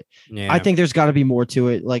seer, but I think there's got to be more to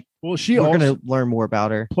it. Like, we're going to learn more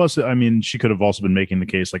about her. Plus, I mean, she could have also been making the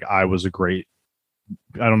case like I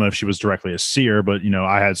don't know if she was directly a seer, but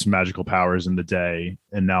I had some magical powers in the day,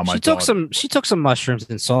 and now she took some mushrooms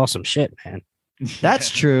and saw some shit, man. That's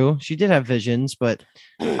true. She did have visions, but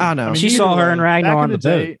I don't know. She saw her and Ragnar on the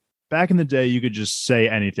boat. Back in the day, you could just say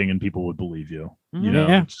anything and people would believe you.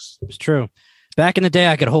 It's true. Back in the day,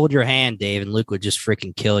 I could hold your hand, Dave, and Luke would just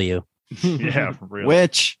freaking kill you. Yeah, really.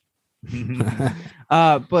 Which,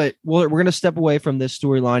 but we're gonna step away from this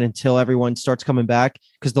storyline until everyone starts coming back,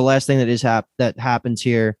 because the last thing that happens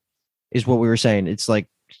here is what we were saying. It's like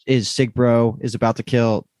Sig Bro is about to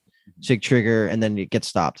kill Sig Trigger, and then it gets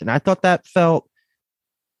stopped. And I thought that felt.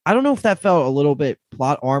 I don't know if that felt a little bit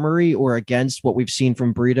plot armory or against what we've seen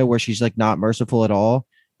from Brita, where she's like not merciful at all.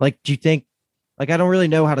 Like, do you think? Like, I don't really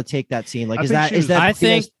know how to take that scene. Like, I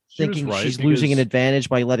think thinking she's losing an advantage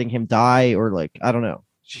by letting him die, or like, I don't know.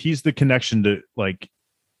 He's the connection to, like,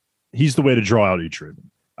 he's the way to draw out Uhtred.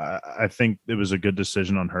 I think it was a good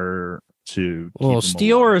decision on her to. Well,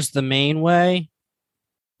 Steeler is the main way,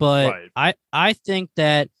 but I think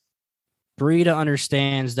that Brita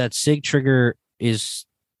understands that Sig Trigger is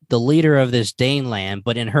the leader of this Daneland,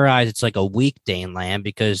 but in her eyes, it's like a weak Daneland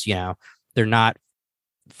because, they're not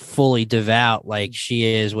fully devout like she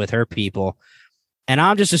is with her people. And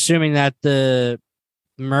I'm just assuming that the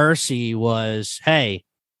mercy was, hey,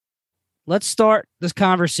 let's start this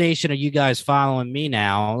conversation of you guys following me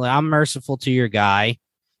now. I'm merciful to your guy.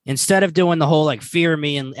 Instead of doing the whole like fear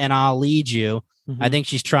me and I'll lead you, I think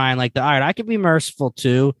she's trying like all right, I can be merciful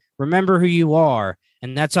too. Remember who you are.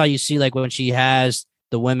 And that's how you see like when she has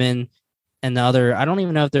the women and the other, I don't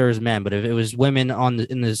even know if there was men, but if it was women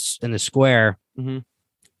in the square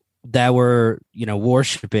that were,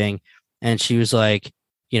 worshiping, and she was like,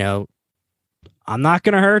 I'm not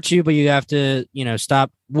going to hurt you, but you have to,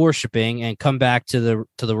 stop worshiping and come back to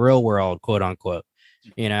the real world, quote unquote.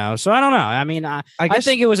 So I don't know. I mean, I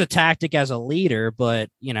think it was a tactic as a leader, but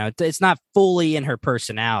it's not fully in her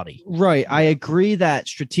personality. Right. I agree that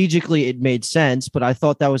strategically it made sense, but I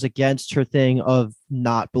thought that was against her thing of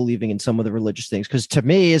not believing in some of the religious things. Because to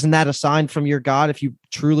me, isn't that a sign from your God if you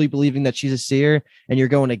truly believing that she's a seer and you're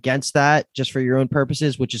going against that just for your own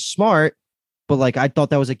purposes, which is smart. But like, I thought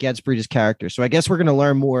that was against Brita's character. So I guess we're going to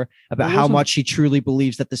learn more about how much she truly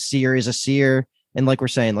believes that the seer is a seer. And like we're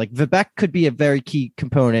saying, like Vivek could be a very key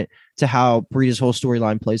component to how Brita's whole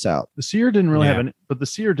storyline plays out. The seer didn't really have any, but the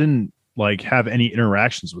seer didn't like have any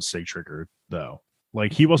interactions with Sig Trigger though.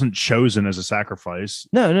 Like he wasn't chosen as a sacrifice.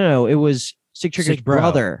 No. It was Sig Trigger's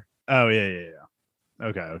brother. Oh yeah.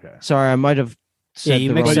 Okay. Sorry, I might have said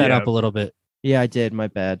you mixed that up a little bit. Yeah, I did. My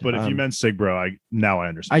bad. But if you meant Sig Bro, I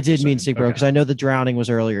understand. I did mean Sig Bro because I know the drowning was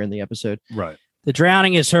earlier in the episode. Right. The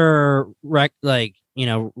drowning is her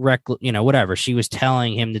whatever. She was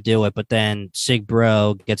telling him to do it, but then Sig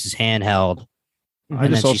Bro gets his hand held,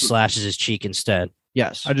 and then she slashes his cheek instead.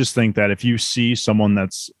 Yes. I just think that if you see someone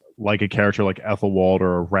that's like a character like Ethelwald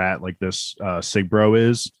or a rat like this Sig Bro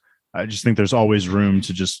is, I just think there's always room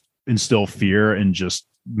to just instill fear and just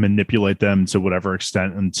manipulate them to whatever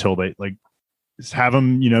extent until they like have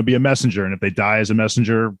them, be a messenger. And if they die as a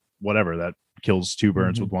messenger, whatever, that kills two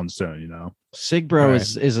birds with one stone, Sig Bro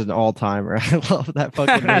is an all-timer. I love that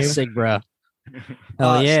fucking name. Sig Bro.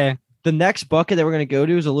 Hell yeah. The next bucket that we're going to go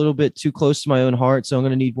to is a little bit too close to my own heart, so I'm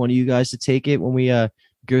going to need one of you guys to take it when we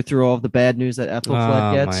go through all of the bad news that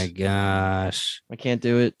Ethelflaed gets. Oh my gosh. I can't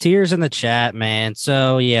do it. Tears in the chat, man.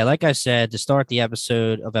 So yeah, like I said, to start the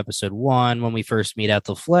episode 1, when we first meet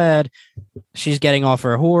Ethelflaed, she's getting off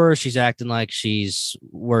her horse. She's acting like she's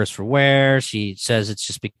worse for wear. She says it's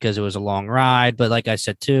just because it was a long ride. But like I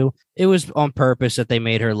said, too, it was on purpose that they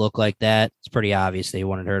made her look like that. It's pretty obvious they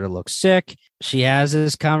wanted her to look sick. She has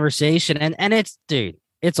this conversation and it's, dude,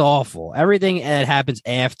 it's awful. Everything that happens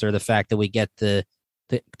after the fact that we get the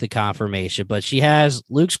confirmation, but she has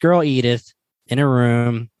Luke's girl Edith in a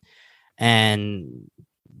room, and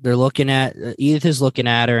Edith is looking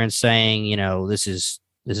at her and saying, this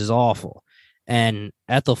is awful. And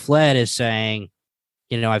Ethelflaed is saying,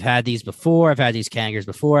 I've had these before. I've had these cankers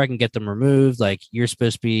before. I can get them removed. Like, you're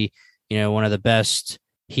supposed to be, one of the best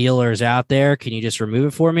healers out there. Can you just remove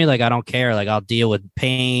it for me? Like, I don't care. Like, I'll deal with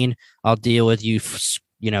pain. I'll deal with you,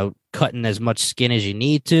 cutting as much skin as you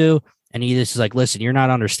need to. And he just is like, listen, you're not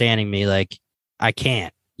understanding me. Like, I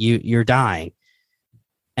can't. You're dying.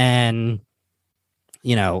 And,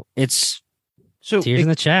 it's tears in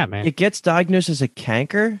the chat, man. It gets diagnosed as a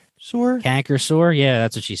canker sore? Canker sore? Yeah,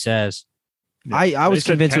 that's what she says. Yeah. I was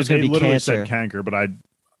convinced it was going to be cancer. Said canker, but I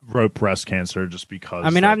wrote breast cancer just because. I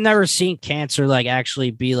mean, I've never seen cancer like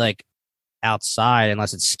actually be like outside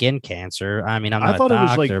unless it's skin cancer. I mean, I thought it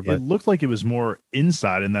was like but it looked like it was more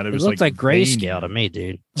inside, and that it was looked like grayscale to me,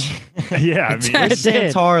 dude. Yeah, I mean, it's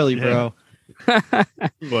Sam Tarley, bro.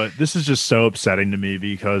 But this is just so upsetting to me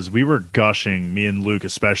because we were gushing, me and Luke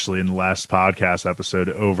especially, in the last podcast episode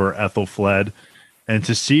over Ethel Fled. And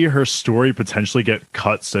to see her story potentially get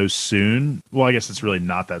cut so soon, well, I guess it's really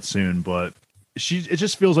not that soon, but it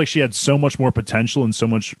just feels like she had so much more potential and so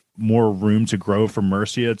much more room to grow for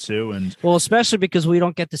Mercia too. And well, especially because we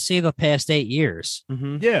don't get to see the past 8 years.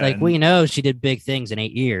 Mm-hmm. Yeah, like we know she did big things in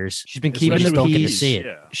 8 years. She's been keeping the peace.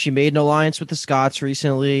 Yeah. She made an alliance with the Scots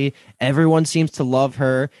recently. Everyone seems to love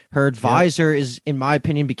her. Her advisor is, in my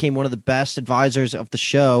opinion, became one of the best advisors of the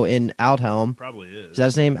show in Aldhelm. Probably is. Is that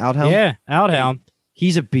his name? Aldhelm? Yeah, Aldhelm.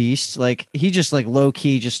 He's a beast. Like, he just like low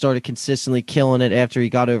key just started consistently killing it after he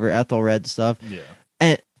got over Ethelred stuff. Yeah.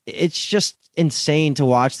 And it's just insane to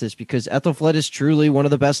watch this because Ethelfled is truly one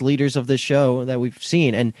of the best leaders of this show that we've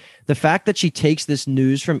seen. And the fact that she takes this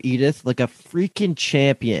news from Edith like a freaking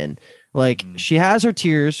champion, like she has her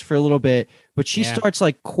tears for a little bit, but she starts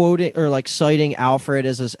like quoting or like citing Alfred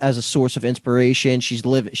as a source of inspiration.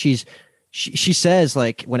 She says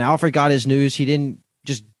like when Alfred got his news, he didn't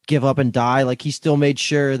just give up and die. Like, he still made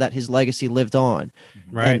sure that his legacy lived on.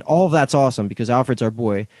 Right. And all of that's awesome because Alfred's our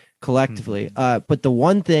boy collectively. But the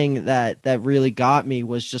one thing that really got me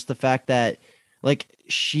was just the fact that like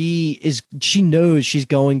she knows she's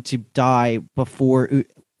going to die before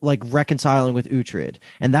like reconciling with Uhtred.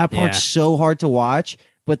 And that part's so hard to watch.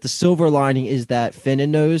 But the silver lining is that Finan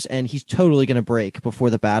knows, and he's totally going to break before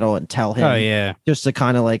the battle and tell him. Oh, yeah. Just to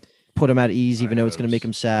kind of like put him at ease, even though it's going to make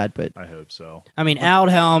him sad. But I hope so. I mean,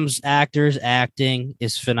 Aldhelm's acting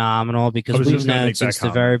is phenomenal because we've known since the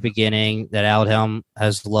very beginning that Aldhelm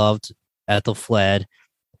has loved Ethelfled.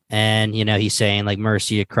 And, he's saying like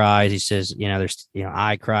Mercia cries. He says, there's,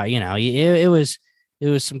 I cry, it was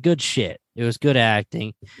some good shit. It was good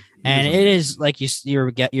acting. And it is like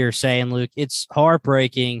you're saying, Luke, it's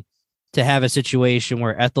heartbreaking to have a situation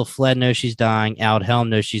where Ethelfled knows she's dying. Aldhelm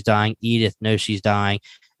knows she's dying. Edith knows she's dying.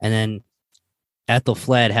 And then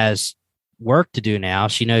Ethelfled has work to do now.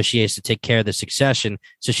 She knows she has to take care of the succession,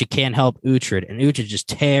 so she can't help Uhtred. And Uhtred just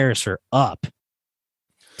tears her up.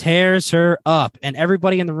 And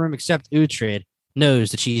everybody in the room except Uhtred knows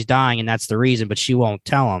that she's dying, and that's the reason, but she won't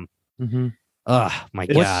tell him. Mm-hmm. Oh, my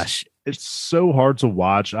gosh. It's so hard to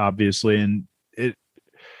watch, obviously, and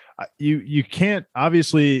you can't,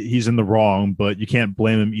 obviously he's in the wrong, but you can't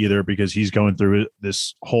blame him either because he's going through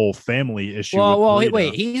this whole family issue. Well,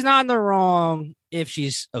 wait, he's not in the wrong if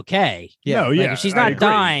she's okay. Yeah, no, if she's not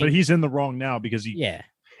dying, but he's in the wrong now because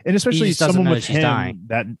and especially someone with him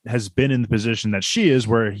that has been in the position that she is,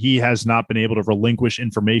 where he has not been able to relinquish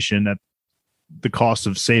information at the cost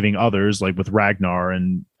of saving others, like with Ragnar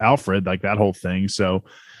and Alfred, like that whole thing. So,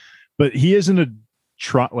 but he is in a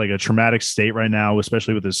traumatic state right now,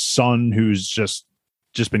 especially with his son who's just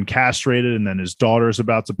been castrated, and then his daughter's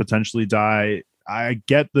about to potentially die. I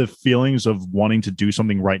get the feelings of wanting to do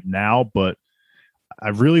something right now, but I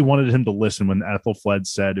really wanted him to listen when Ethelfled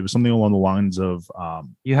said it was something along the lines of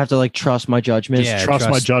you have to like trust my judgment. Trust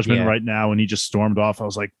my judgment right now. And he just stormed off. I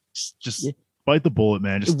was like, just bite the bullet,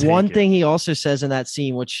 man. Just one thing he also says in that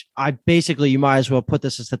scene, which you might as well put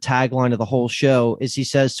this as the tagline of the whole show, is he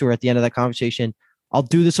says to her at the end of that conversation, I'll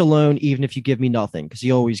do this alone, even if you give me nothing, because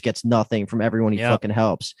he always gets nothing from everyone he fucking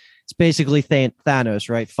helps. It's basically Thanos,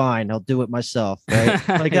 right? Fine, I'll do it myself, right?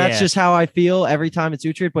 Like, that's just how I feel every time it's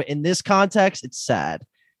Uhtred. But in this context, it's sad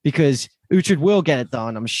because Uhtred will get it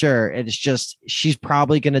done, I'm sure. And it's just, she's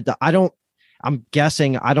probably going to die. I don't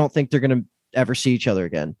think they're going to ever see each other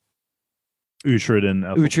again. Uhtred and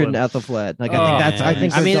Ethelfled. Like,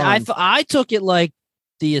 I took it like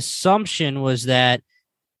the assumption was that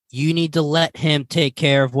you need to let him take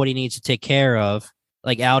care of what he needs to take care of.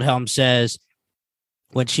 Like Aldhelm says,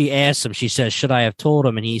 when she asks him, she says, should I have told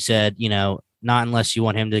him? And he said, not unless you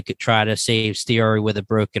want him to try to save Stiori with a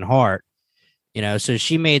broken heart. So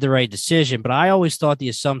she made the right decision. But I always thought the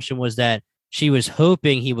assumption was that she was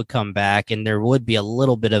hoping he would come back and there would be a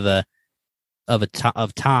little bit of a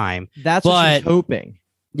of time. That's what she's hoping.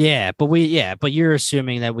 Yeah, but you're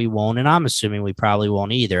assuming that we won't, and I'm assuming we probably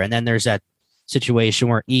won't either. And then there's that situation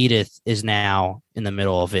where Edith is now in the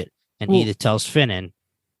middle of it, and Edith tells Finan.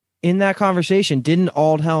 In that conversation, didn't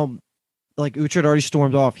Aldhelm, like Uhtred already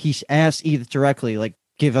stormed off, he asked Edith directly, like,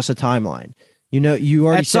 give us a timeline. You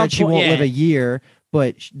already said she won't live a year,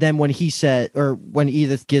 but then when when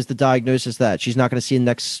Edith gives the diagnosis that she's not going to see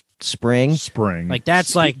next spring. Like,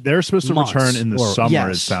 that's like they're supposed to return in the summer,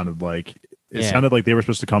 yes. It sounded like. It sounded like they were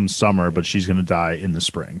supposed to come summer, but she's going to die in the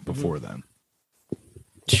spring before then.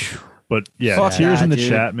 But yeah, tears in the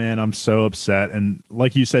chat, man. I'm so upset. And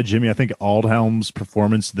like you said, Jimmy, I think Aldhelm's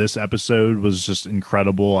performance this episode was just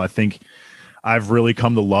incredible. I think I've really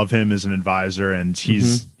come to love him as an advisor, and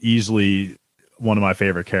he's easily one of my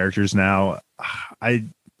favorite characters now. I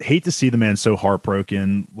hate to see the man so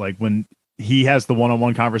heartbroken. Like when he has the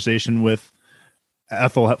one-on-one conversation with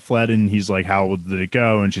Ethel Fled, and he's like, how did it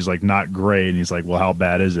go? And she's like, not great. And he's like, well, how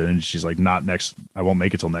bad is it? And she's like, I won't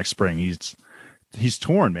make it till next spring. He's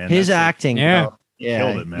torn, man. His acting, killed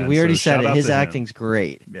it, man. We already said it. His acting's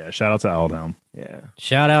great. Yeah, shout out to Aldhelm. Yeah,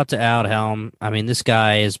 shout out to Aldhelm. I mean, this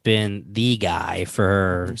guy has been the guy for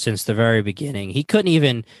her since the very beginning. He couldn't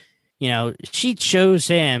even, she chose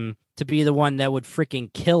him to be the one that would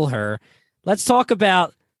freaking kill her. Let's talk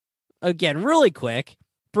about, again, really quick,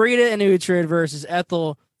 Brita and Uhtred versus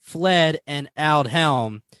Ethel Fled and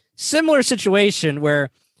Aldhelm. Similar situation where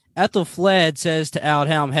Ethel Fled says to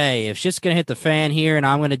Aldhelm, hey, if shit's going to hit the fan here and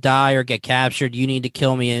I'm going to die or get captured, you need to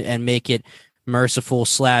kill me and make it merciful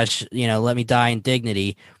 / let me die in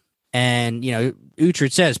dignity. And,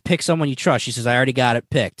 Uhtred says, pick someone you trust. She says, I already got it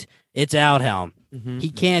picked. It's Aldhelm. He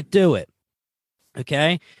can't do it.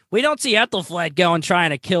 Okay, we don't see Ethelflaed going trying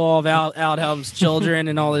to kill all of Aldhelm's children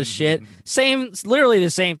and all this shit. Literally the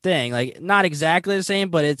same thing. Like, not exactly the same,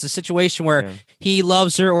 but it's a situation where he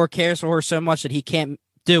loves her or cares for her so much that he can't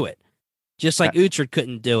do it. Just like Uhtred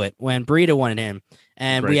couldn't do it when Brita wanted him.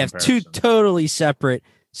 And we have two totally separate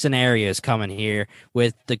scenarios coming here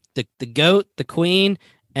with the goat, the queen,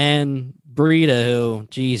 and Brita, who,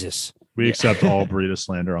 Jesus. We accept all Brita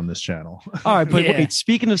slander on this channel. All right, but wait,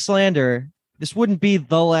 speaking of slander, this wouldn't be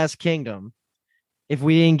The Last Kingdom if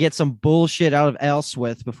we didn't get some bullshit out of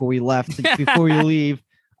Elswith before we left, before we leave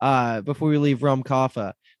Rum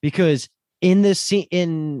Kaffa. Because in this scene,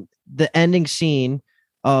 in the ending scene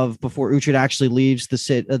of before Uhtred actually leaves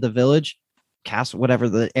the village, castle, whatever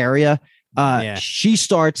the area, she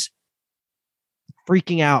starts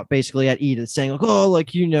freaking out basically at Edith, saying like, oh,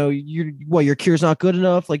 like, your cure's not good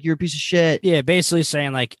enough, like you're a piece of shit. Yeah, basically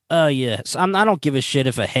saying like, oh yes, I don't give a shit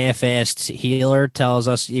if a half-assed healer tells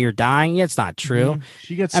us you're dying. It's not true.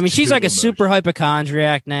 She's like a super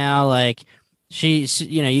hypochondriac now. Like, she's,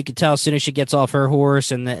 you can tell as soon as she gets off her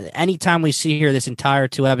horse, and anytime we see her this entire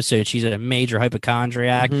 2 episodes, she's a major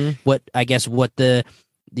hypochondriac. What the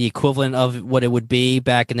equivalent of what it would be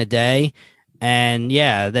back in the day. And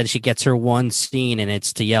then she gets her one scene, and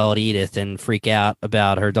it's to yell at Edith and freak out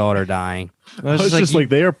about her daughter dying. It's just like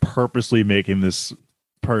they are purposely making this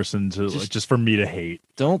person to just for me to hate.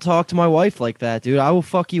 Don't talk to my wife like that, dude. I will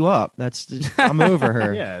fuck you up. I'm over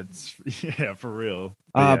her. For real.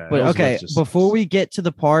 But okay, before we get to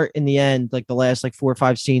the part in the end, like the last 4 or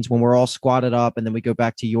 5 scenes when we're all squatted up and then we go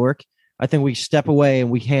back to York, I think we step away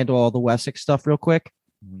and we handle all the Wessex stuff real quick.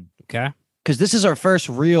 Okay. Because this is our first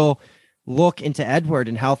real look into Edward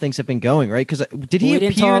and how things have been going, right? Because did he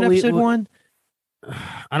appear in episode 1?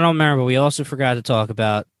 I don't remember. We also forgot to talk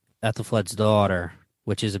about Ethelflaed's daughter,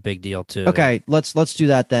 which is a big deal too. Okay, let's do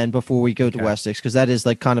that then before we go to Wessex, because that is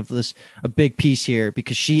kind of a big piece here,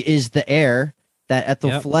 because she is the heir that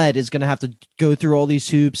Ethelflaed is going to have to go through all these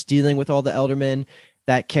hoops, dealing with all the Eldermen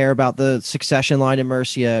that care about the succession line in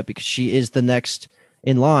Mercia, because she is the next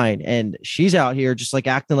in line, and she's out here just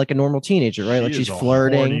acting like a normal teenager, right? Like she's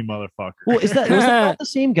flirting. Horny motherfucker. Well, was that not the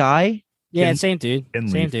same guy? Yeah, same dude.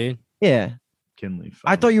 Same dude. Yeah. Kinley.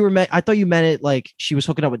 I thought you meant it like she was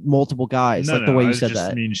hooking up with multiple guys, the way you said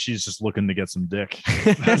that. I mean, she's just looking to get some dick.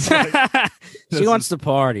 She wants to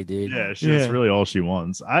party, dude. Yeah, that's really all she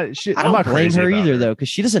wants. I don't blame her either, though, because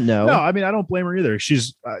she doesn't know. No, I mean, I don't blame her either.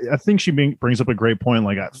 I think she brings up a great point.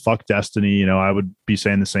 Like, fuck Destiny. I would be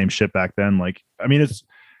saying the same shit back then. Like, I mean,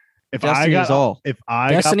 Destiny is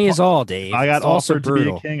all, Dave. I got offered to be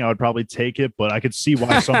a king, I would probably take it, but I could see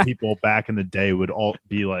why some people back in the day would all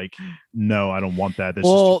be like, no, I don't want that.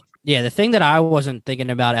 The thing that I wasn't thinking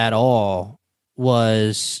about at all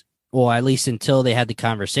was, well, at least until they had the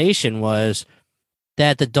conversation, was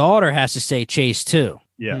that the daughter has to stay chaste too.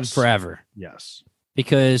 Yes. Forever. Yes.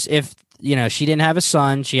 Because if, she didn't have a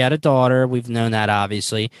son, she had a daughter. We've known that,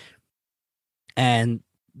 obviously. and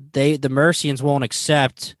the Mercians won't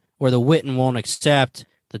accept, or the Witten won't accept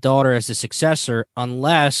the daughter as the successor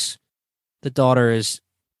unless the daughter is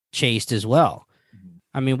chaste as well.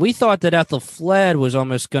 I mean, we thought that Ethelfled was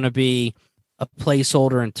almost going to be a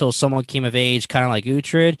placeholder until someone came of age, kind of like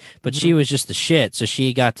Uhtred, but she was just the shit, so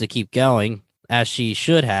she got to keep going as she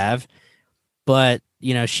should have. But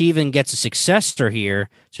she even gets a successor here,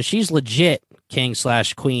 so she's legit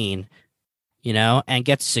king/queen, and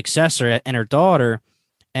gets a successor and her daughter.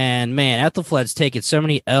 And man, Ethelfled's taken so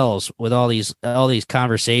many L's with all these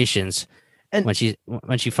conversations. And when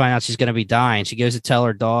she finds out she's going to be dying, she goes to tell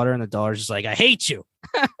her daughter, and the daughter's just like, "I hate you."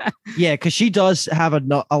 Yeah, because she does have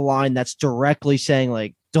a line that's directly saying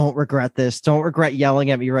like, "Don't regret this. Don't regret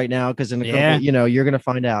yelling at me right now, because in a couple, you're going to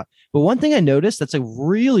find out." But one thing I noticed that's a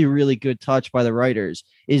really, really good touch by the writers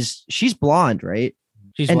is she's blonde, right?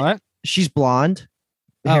 What? She's blonde.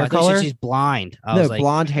 Hair color. She's blind.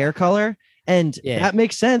 Blonde hair color. And that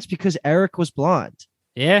makes sense because Eric was blonde.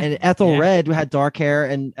 Yeah. And Ethelred had dark hair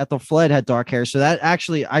and Ethelfled had dark hair. So that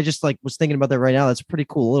actually, I just was thinking about that right now. That's a pretty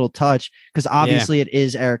cool little touch because obviously it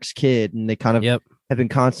is Eric's kid and they kind of have been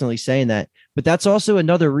constantly saying that. But that's also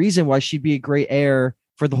another reason why she'd be a great heir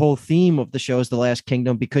for the whole theme of the show is The Last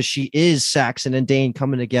Kingdom, because she is Saxon and Dane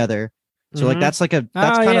coming together. So that's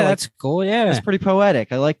that's cool. Yeah. That's pretty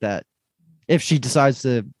poetic. I like that. If she decides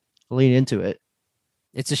to lean into it.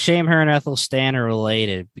 It's a shame her and Ethelstan are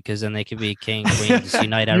related, because then they could be king, queens,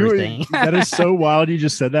 unite everything. That is so wild you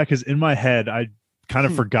just said that, because in my head, I kind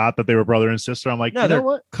of forgot that they were brother and sister. I'm like, no, they're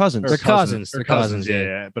what? Cousins. They're cousins. They're cousins.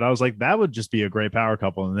 Yeah. But I was like, that would just be a great power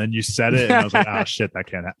couple. And then you said it, and I was like, oh, shit, that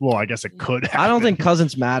can't happen. Well, I guess it could happen. I don't think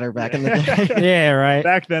cousins matter back in the day. Yeah, right.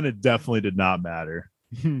 Back then, it definitely did not matter.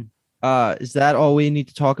 Is that all we need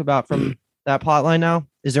to talk about from that plot line now?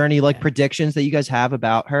 Is there any predictions that you guys have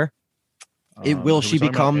about her? Will she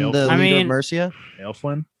become the leader of Mercia?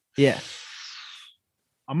 Aelflin? Yeah.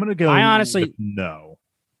 I'm gonna go. I honestly no.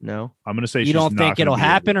 I'm gonna say you don't think it'll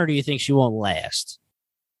happen, or do you think she won't last?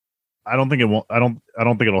 I don't think it won't. I don't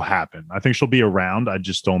think it'll happen. I think she'll be around. I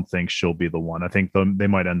just don't think she'll be the one. I think they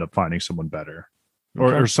might end up finding someone better,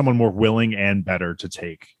 or someone more willing and better to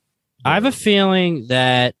take. I have a feeling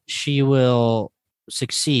that she will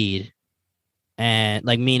succeed, and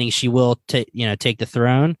meaning she will take the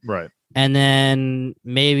throne, right? And then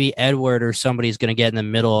maybe Edward or somebody's going to get in the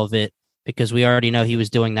middle of it, because we already know he was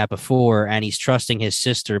doing that before and he's trusting his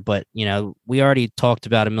sister. But, we already talked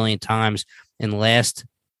about a million times in last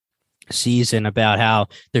season about how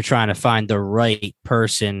they're trying to find the right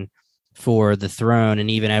person for the throne.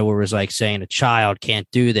 And even Edward was saying a child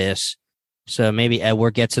can't do this. So maybe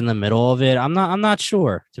Edward gets in the middle of it. I'm not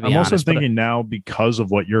sure, to be honest. I'm also thinking now, because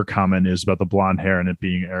of what your comment is about the blonde hair and it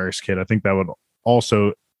being Eric's kid, I think that would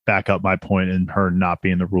also back up my point in her not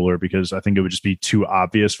being the ruler, because I think it would just be too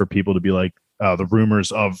obvious for people to be like, the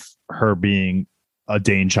rumors of her being a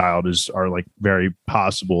Dane child are very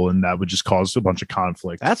possible, and that would just cause a bunch of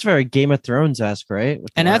conflict. That's very Game of Thrones-esque, right?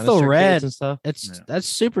 And Ethelred and stuff.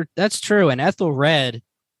 That's true. And Ethelred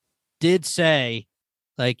did say,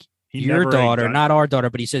 your daughter, not our daughter,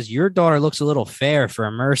 but he says your daughter looks a little fair for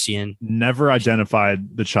a Mercian. Never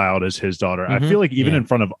identified the child as his daughter. I feel like even in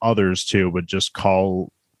front of others too would just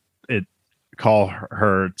call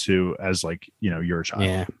her to as your child.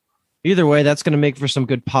 Yeah. Either way, that's going to make for some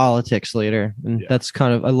good politics later, and that's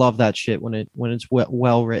I love that shit when it's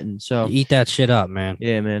well written. So eat that shit up, man.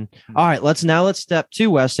 Yeah, man. All right, let's step to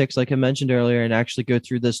Wessex, like I mentioned earlier, and actually go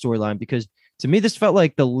through this storyline, because to me this felt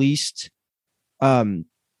like the least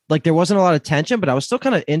there wasn't a lot of tension, but I was still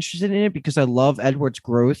kind of interested in it because I love Edward's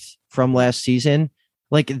growth from last season.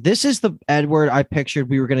 This is the Edward I pictured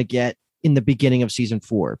we were going to get in the beginning of season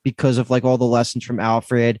 4, because of all the lessons from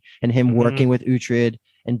Alfred and him working with Uhtred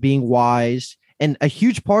and being wise. And a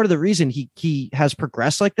huge part of the reason he has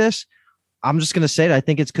progressed like this, I'm just going to say it, I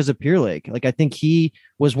think it's because of Purelake. I think he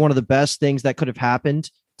was one of the best things that could have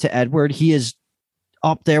happened to Edward. He is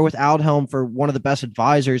up there with Aldhelm for one of the best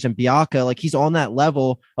advisors, and Beocca, he's on that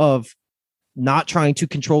level of not trying to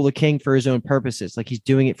control the king for his own purposes. He's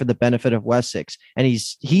doing it for the benefit of Wessex. And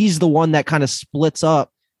he's the one that kind of splits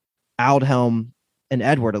up Aldhelm and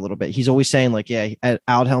Edward a little bit. He's always saying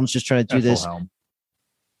Aldhelm's just trying to do this.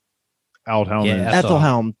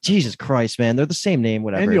 Ethelhelm. Jesus Christ, man. They're the same name,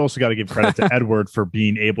 whatever. And you also got to give credit to Edward for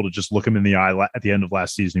being able to just look him in the eye at the end of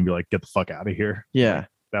last season and be like, get the fuck out of here. Yeah.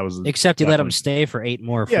 That was except he let him stay for 8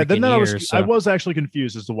 more years. I was actually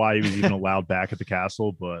confused as to why he was even allowed back at the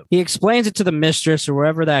castle, but he explains it to the mistress or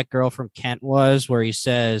wherever that girl from Kent was, where he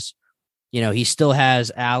says, he still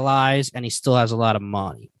has allies and he still has a lot of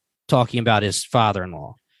money, talking about his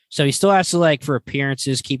father-in-law. So he still has to, for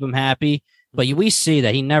appearances, keep him happy. But we see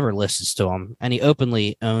that he never listens to him, and he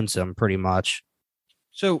openly owns him pretty much.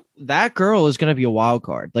 So that girl is going to be a wild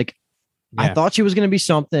card. Like, I thought she was going to be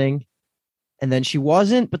something, and then she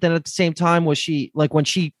wasn't. But then at the same time, was she like when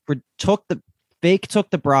she took the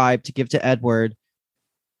bribe to give to Edward?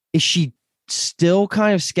 Is she still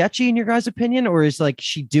kind of sketchy in your guys' opinion, or is like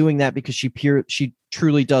she doing that because she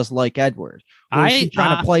truly does like Edward? Or is she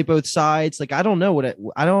trying to play both sides? Like, I don't know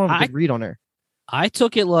I don't have a good read on her. I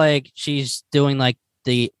took it like she's doing like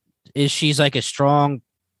she's like a strong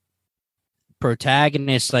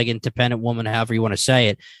protagonist, like independent woman, however you want to say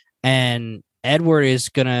it. And Edward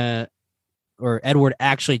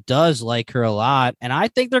actually does like her a lot. And I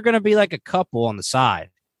think they're going to be like a couple on the side,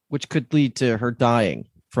 which could lead to her dying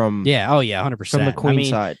from. Yeah. Oh yeah. 100%. From the Queen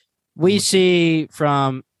side. We see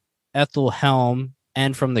from Ethelhelm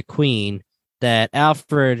and from the Queen that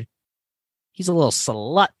Alfred, he's a little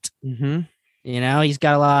slut. Mm-hmm. You know, he's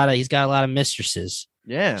got a lot of mistresses.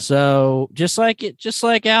 Yeah. So just like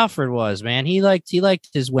Alfred was, man, he liked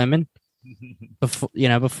his women before he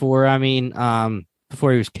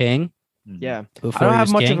was king. Yeah. I don't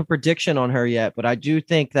have much of a prediction on her yet, but I do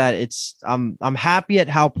think that I'm happy at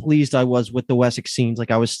how pleased I was with the Wessex scenes.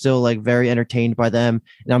 Like, I was still like very entertained by them,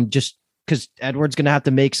 and I'm just because Edward's going to have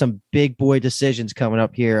to make some big boy decisions coming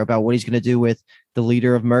up here about what he's going to do with the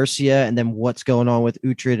leader of Mercia and then what's going on with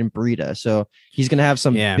Uhtred and Breda. So he's going to have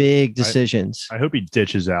some big decisions. I hope he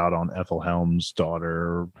ditches out on Ethelhelm's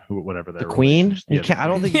daughter, or whatever. The Queen? I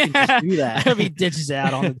don't think he can just do that. I hope he ditches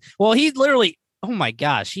out on. Well, he literally, oh my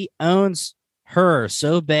gosh, he owns her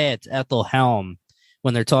so bad to Ethelhelm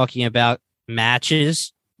when they're talking about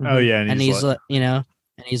matches. Oh yeah, and he's like, and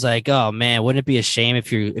he's like, oh man, wouldn't it be a shame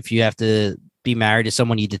if you have to be married to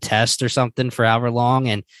someone you detest or something for however long?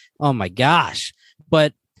 And oh my gosh.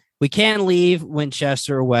 But we can't leave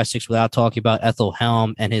Winchester or Wessex without talking about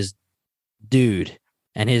Ethelhelm and his dude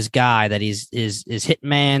and his guy that he's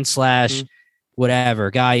hitman /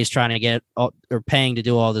 whatever guy he's trying to get or paying to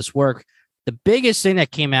do all this work. The biggest thing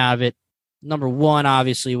that came out of it, number one,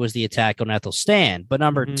 obviously, was the attack on Ethelstan. But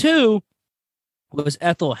number two was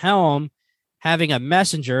Ethelhelm having a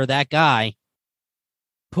messenger, that guy,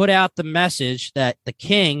 put out the message that the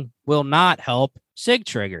king will not help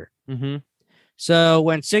Sigtryggr. Mm-hmm. So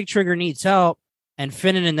when Sigtryggr needs help and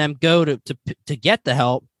Finan and them go to get the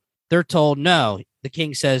help, they're told, no, the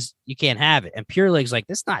king says you can't have it. And Purleg's like,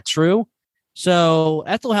 that's not true. So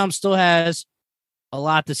Ethelhelm still has a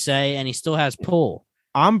lot to say, and he still has pull.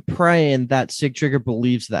 I'm praying that Sigtryggr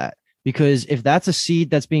believes that, because if that's a seed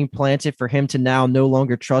that's being planted for him to now no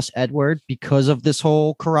longer trust Edward because of this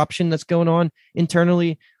whole corruption that's going on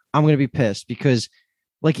internally, I'm going to be pissed, because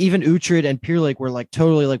like even Uhtred and Purleg were like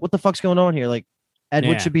totally like, what the fuck's going on here? Like,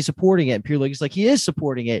 Edward should be supporting it. And Purleg's like, he is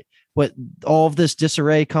supporting it. But all of this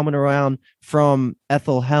disarray coming around from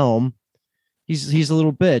Ethelhelm, he's a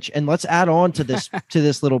little bitch. And let's add on to this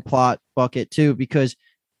this little plot bucket too, because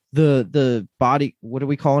the body, what are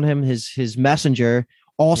we calling him? His messenger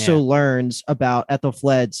also learns about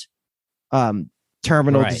Ethelfled's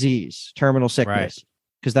terminal disease, terminal sickness,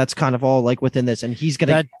 because that's kind of all like within this, and he's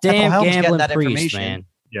gonna damn gambling that priest, man.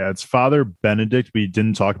 Yeah, it's Father Benedict. We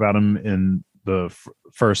didn't talk about him in the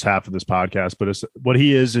first half of this podcast, but what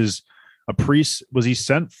he is a priest. Was he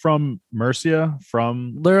sent from Mercia,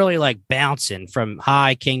 from literally like bouncing from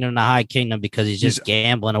high kingdom to high kingdom because he's just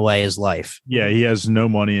gambling away his life? Yeah, he has no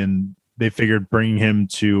money, and they figured bringing him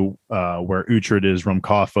to where Uhtred is,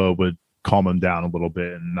 Rumkaffa, would calm him down a little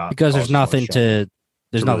bit, and not because there's nothing to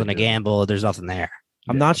gamble. There's nothing there.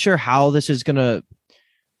 I'm not sure how this is gonna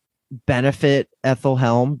benefit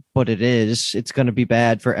Ethelhelm, but it's going to be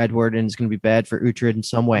bad for Edward, and it's going to be bad for Uhtred in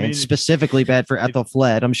some way, and specifically bad for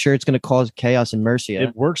Ethelfled. I'm sure it's going to cause chaos in Mercia.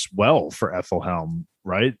 It works well for Ethelhelm,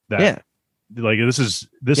 right? Like this is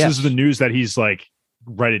the news that he's like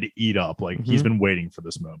ready to eat up. Like he's been waiting for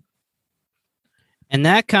this moment. And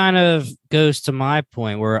that kind of goes to my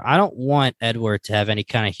point where I don't want Edward to have any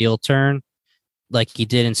kind of heel turn like he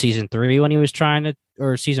did in season 3 when he was trying to,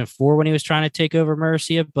 or season 4 when he was trying to take over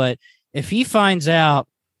Mercia. But if he finds out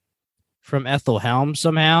from Ethelhelm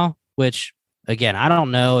somehow, which again, I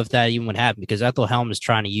don't know if that even would happen, because Ethelhelm is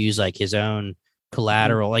trying to use like his own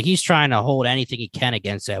collateral. Like he's trying to hold anything he can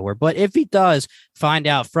against Edward. But if he does find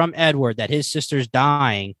out from Edward that his sister's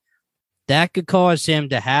dying, that could cause him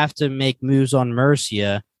to have to make moves on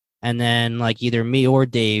Mercia. And then like either me or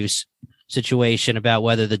Dave's situation about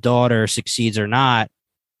whether the daughter succeeds or not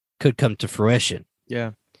could come to fruition.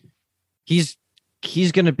 Yeah. He's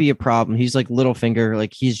going to be a problem. He's like Littlefinger.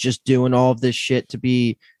 Like he's just doing all of this shit to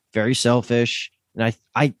be very selfish. And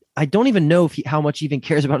I don't even know if how much he even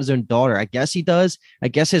cares about his own daughter. I guess he does. I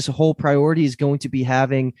guess his whole priority is going to be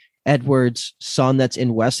having Edward's son that's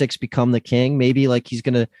in Wessex become the king. Maybe like he's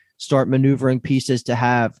going to start maneuvering pieces to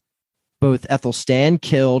have both Ethelstan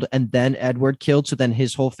killed and then Edward killed. So then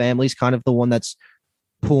his whole family's kind of the one that's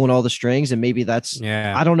pulling all the strings. And maybe that's,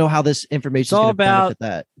 I don't know how this information is going to benefit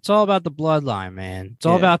that. It's all about the bloodline, man. It's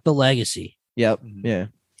all about the legacy. Yep. Yeah.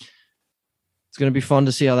 It's going to be fun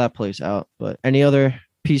to see how that plays out. But any other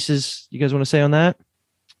pieces you guys want to say on that?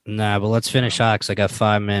 Nah, but let's finish hot because I got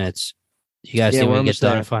 5 minutes. You guys think we can get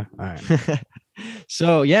done in 5? All right.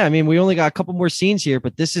 So, yeah, I mean, we only got a couple more scenes here,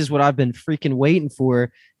 but this is what I've been freaking waiting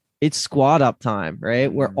for. It's squad up time,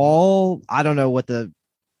 right? We're all, I don't know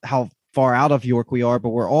how far out of York we are, but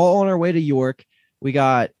we're all on our way to York. We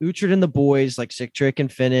got Uhtred and the boys like Sigtryk and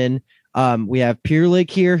Finan. We have Pierlig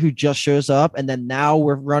here who just shows up. And then now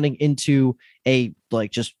we're running into a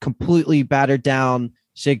like just completely battered down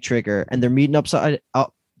Sigtryggr, and they're meeting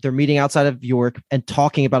outside of York and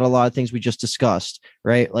talking about a lot of things we just discussed,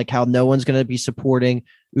 right? Like how no one's going to be supporting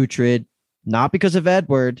Uhtred, not because of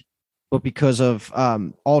Edward, but because of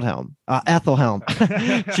Ethelhelm.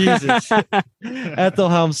 Jesus.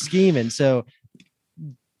 Ethelhelm scheming. So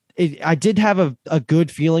I did have a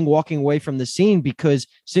good feeling walking away from the scene because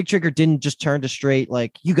Sigtryggr didn't just turn to straight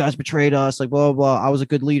like, you guys betrayed us, like blah, blah, blah. I was a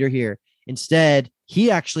good leader here. Instead,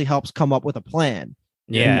 he actually helps come up with a plan.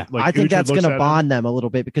 Yeah, like I think Uhtred that's going to bond them a little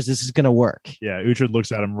bit because this is going to work. Yeah, Uhtred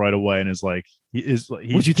looks at him right away and is like, he just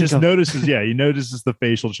notices. Yeah, he notices the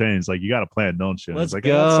facial change. Like, you got a plan, don't you? Let's like,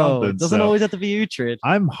 go. It doesn't always have to be Uhtred.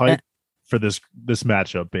 I'm hyped for this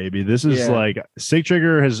matchup, baby. This is like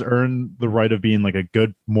Sigtryggr has earned the right of being like a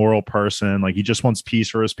good moral person. Like, he just wants peace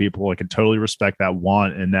for his people. I can totally respect that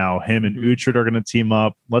want. And now him and Uhtred are going to team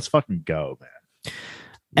up. Let's fucking go, man.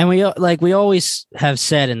 And we always have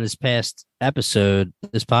said in this podcast episode,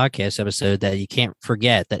 that you can't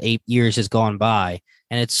forget that 8 years has gone by.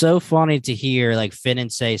 And it's so funny to hear like Finan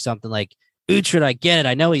say something like, Uhtred, I get it.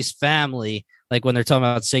 I know he's family. Like when they're talking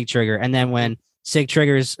about Sigtryggr. And then when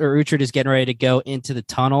Uhtred is getting ready to go into the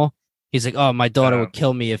tunnel, he's like, oh, my daughter would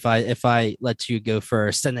kill me if I let you go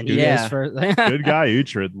first. And then he goes first. Good guy,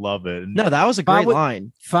 Uhtred. Love it. No, that was a great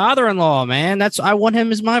line. Father-in-law, man. I want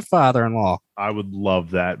him as my father-in-law. I would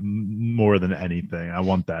love that more than anything. I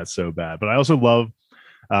want that so bad. But I also love,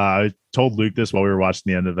 I told Luke this while we were watching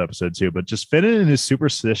the end of episode 2, but just Finan in his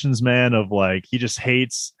superstitions, man, of like, he just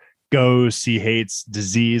hates ghosts, he hates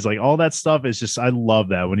disease, like all that stuff is just, I love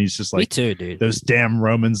that when he's just like, me too, dude. Those damn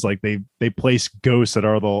Romans, like they place ghosts at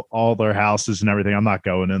all their houses and everything. I'm not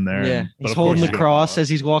going in there. Yeah, he's holding the cross as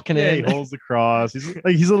he's walking in. He holds the cross.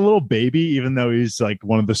 He's a little baby, even though he's like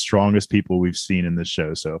one of the strongest people we've seen in this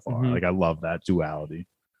show so far. Like, I love that duality.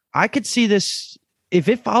 I could see this if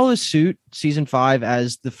it follows suit, season 5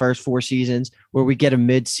 as the first 4 seasons, where we get a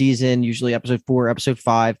mid-season, usually episode 4, episode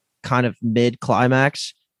 5, kind of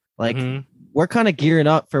mid-climax. Like, we're kind of gearing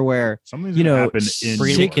up for where,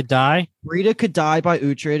 Brita could die. Brita could die by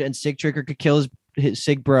Uhtred, and Sigtryggr could kill his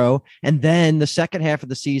Sig bro. And then the second half of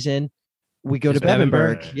the season, we go to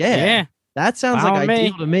Bebbanburg. Yeah. That sounds like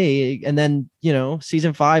ideal to me. And then,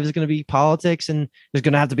 season 5 is going to be politics, and there's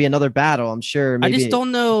going to have to be another battle, I'm sure. Maybe. I just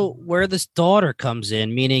don't know where this daughter comes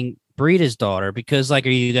in, meaning Brita's daughter, because, like,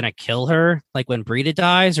 are you going to kill her, like, when Brita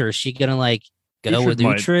dies, or is she going to, like, go with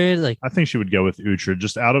Uhtred? Like, I think she would go with Uhtred,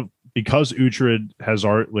 just because Uhtred has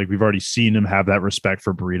we've already seen him have that respect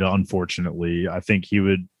for Brita. Unfortunately, I think he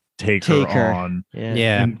would take her on,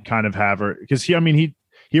 and kind of have her, because he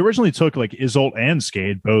originally took like Isolde and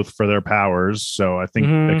Skade both for their powers, so I think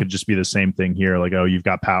that could just be the same thing here. Like, oh, you've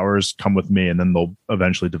got powers, come with me, and then they'll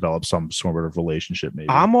eventually develop some sort of relationship. Maybe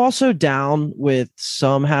I'm also down with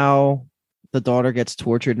somehow the daughter gets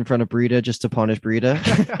tortured in front of Brita just to punish Brita.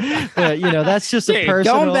 But, that's just a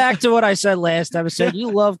personal... Going back to what I said last episode,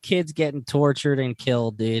 you love kids getting tortured and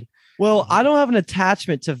killed, dude. Well, I don't have an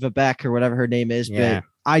attachment to Vivek or whatever her name is, but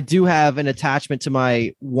I do have an attachment to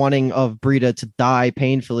my wanting of Brita to die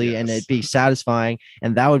painfully and it be satisfying.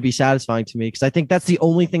 And that would be satisfying to me because I think that's the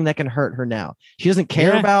only thing that can hurt her now. She doesn't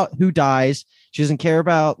care about who dies. She doesn't care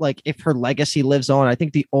about like if her legacy lives on. I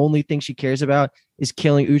think the only thing she cares about is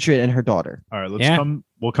killing Uhtred and her daughter. All right,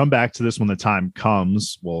 we'll come back to this when the time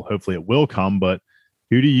comes. Well, hopefully it will come, but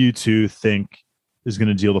who do you two think is going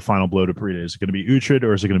to deal the final blow to Brita? Is it going to be Uhtred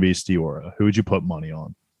or is it going to be Stiorra? Who would you put money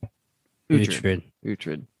on? Uhtred.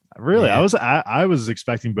 Really? Yeah. I was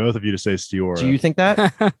expecting both of you to say Stiorra. Do you think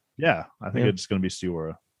that? Yeah, I think it's going to be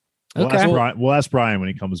Stiorra. We'll ask Brian when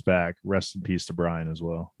he comes back. Rest in peace to Brian as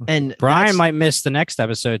well. And Brian might miss the next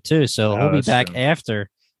episode too, so he'll be back after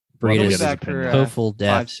Britta's hopeful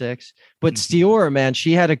death. 5-6. But Stiorra, man,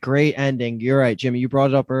 she had a great ending. You're right, Jimmy. You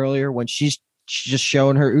brought it up earlier when she's just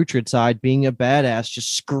showing her Uhtred side, being a badass,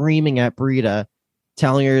 just screaming at Britta,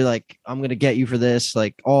 telling her like, "I'm gonna get you for this,"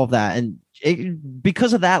 like all of that. And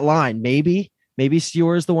because of that line, maybe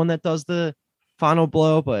Stiorra is the one that does the final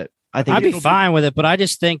blow. But I think I'd be fine with it. But I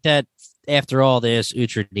just think that after all this,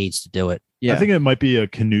 Uhtred needs to do it. Yeah. I think it might be a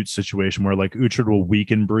Canute situation where like Uhtred will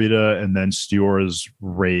weaken Britta and then Stiorra's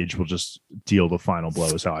rage will just deal the final blow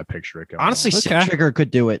is how I picture it going. Honestly, Sigtrygr could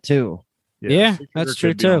do it too. Yeah, that's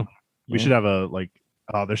true too. We should have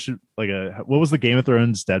there should what was the Game of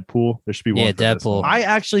Thrones Deadpool? There should be one. Yeah, Deadpool. I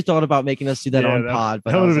actually thought about making us do that on pod,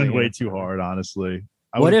 but that would have been way too hard, honestly.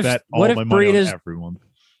 What if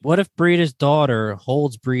Britta's daughter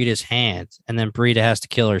holds Britta's hand and then Britta has to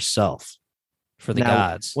kill herself for the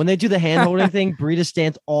gods? When they do the hand holding thing, Britta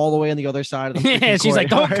stands all the way on the other side of the yeah, she's like,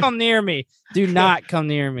 "Don't come near me. Do not come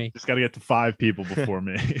near me." Just got to get to 5 people before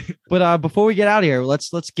me. But before we get out of here,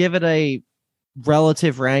 let's give it a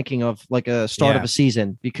relative ranking of like a start of a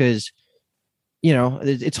season, because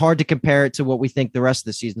it's hard to compare it to what we think the rest of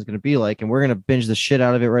the season is going to be like, and we're going to binge the shit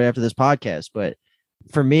out of it right after this podcast. But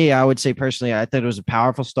for me, I would say personally, I thought it was a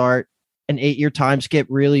powerful start. An 8-year time skip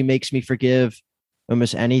really makes me forgive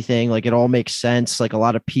almost anything. Like it all makes sense. Like a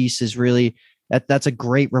lot of pieces really, that's a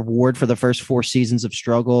great reward for the first 4 seasons of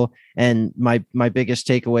struggle. And my biggest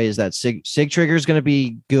takeaway is that Sigtrygr is going to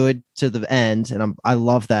be good to the end, and I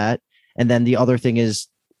love that. And then the other thing is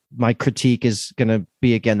my critique is going to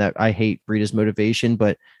be, again, that I hate Britta's motivation,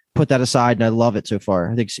 but put that aside and I love it so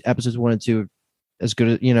far. I think episodes 1 and 2 as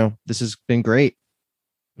good as, this has been great.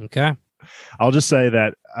 Okay. I'll just say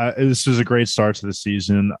that this was a great start to the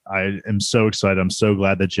season. I am so excited. I'm so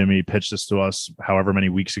glad that Jimmy pitched this to us however many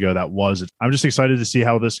weeks ago that was. I'm just excited to see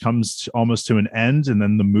how this comes almost to an end, and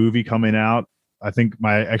then the movie coming out. I think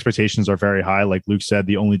my expectations are very high. Like Luke said,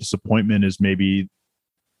 the only disappointment is maybe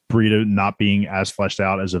Britta not being as fleshed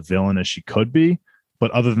out as a villain as she could be.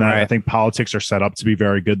 But other than that, I think politics are set up to be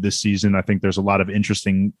very good this season. I think there's a lot of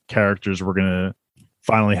interesting characters we're going to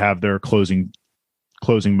finally have their closing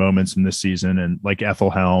moments in this season. And like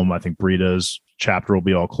Ethelhelm, I think Britta's chapter will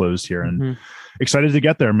be all closed here, and excited to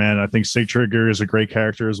get there, man. I think Sigtrygr is a great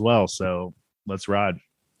character as well. So let's ride.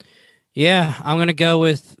 Yeah, I'm going to go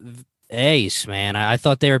with Ace, man. I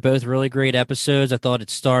thought they were both really great episodes. I thought it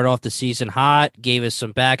started off the season hot, gave us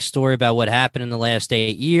some backstory about what happened in the last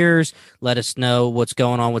 8 years, let us know what's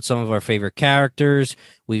going on with some of our favorite characters.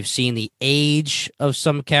 We've seen the age of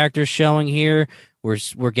some characters showing here.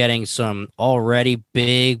 We're getting some already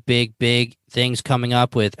big things coming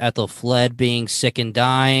up with Ethelfled being sick and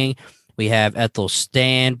dying. We have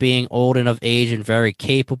Ethelstan being old and of age and very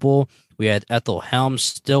capable. We had Ethelhelm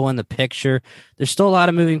still in the picture. There's still a lot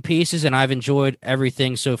of moving pieces, and I've enjoyed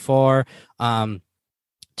everything so far. 2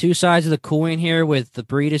 sides of the coin here with the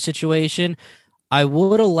Britta situation. I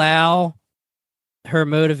would allow her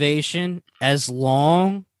motivation as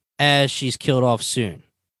long as she's killed off soon.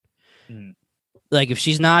 Like if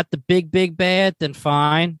she's not the big bad, then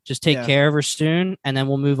fine. Just take care of her soon, and then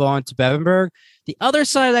we'll move on to Bebbanburg. The other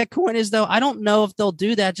side of that coin is, though, I don't know if they'll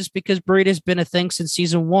do that just because Britta's been a thing since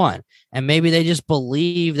season 1. And maybe they just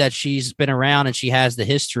believe that she's been around and she has the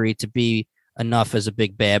history to be enough as a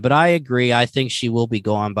big bad. But I agree. I think she will be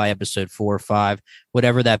gone by episode 4 or 5,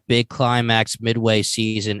 whatever that big climax midway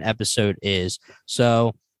season episode is.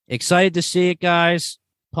 So excited to see it, guys.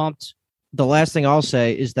 Pumped. The last thing I'll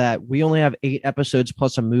say is that we only have 8 episodes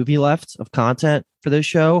plus a movie left of content for this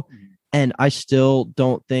show. And I still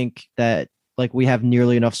don't think that we have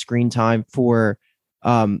nearly enough screen time for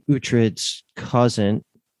Uhtred's cousin.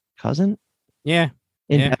 Yeah.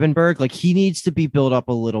 Bebbanburg. Like he needs to be built up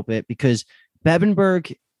a little bit, because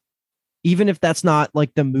Bebbanburg, even if that's not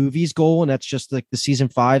like the movie's goal and that's just like the season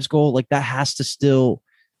 5's goal, like that has to still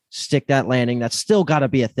stick that landing. That's still got to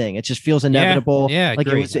be a thing. It just feels inevitable. Yeah, like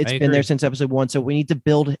it's been there since episode 1. So we need to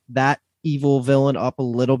build that evil villain up a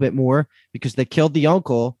little bit more, because they killed the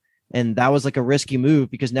uncle, and that was like a risky move,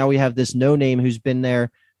 because now we have this no name who's been there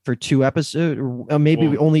for 2 episodes, or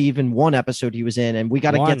maybe only even 1 episode he was in, and we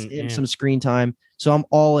got to get in some screen time. So I'm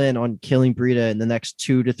all in on killing Britta in the next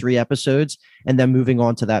 2 to 3 episodes, and then moving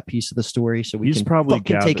on to that piece of the story, so we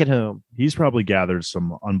can take it home. He's probably gathered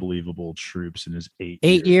some unbelievable troops in his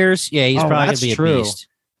 8 years. Yeah, he's probably gonna be a beast.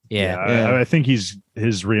 Yeah. I think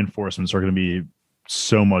his reinforcements are going to be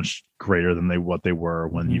so much greater than what they were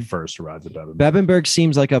when he first arrived at Bebbanburg. Bebbanburg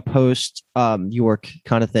seems like a post York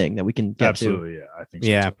kind of thing that we can get Absolutely, to. Yeah, I think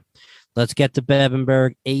so. Too. Let's get to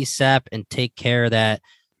Bebbanburg ASAP and take care of that.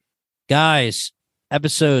 Guys,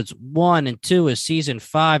 episodes 1 and 2 of season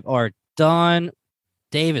 5 are done.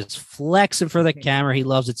 Dave is flexing for the camera. He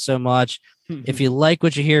loves it so much. If you like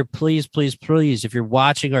what you hear, please, please, please, if you're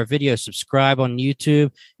watching our video, subscribe on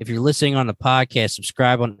YouTube. If you're listening on the podcast,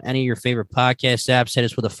 subscribe on any of your favorite podcast apps. Hit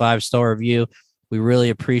us with a 5-star review. We really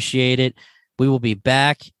appreciate it. We will be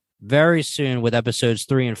back very soon with episodes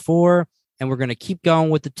 3 and 4, and we're going to keep going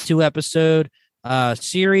with the 2-episode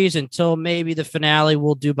series until maybe the finale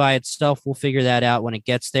will do by itself. We'll figure that out when it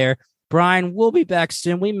gets there. Brian will be back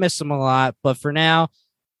soon. We miss him a lot, but for now,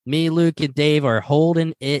 me, Luke, and Dave are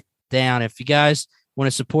holding it down. If you guys want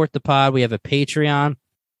to support the pod, we have a Patreon,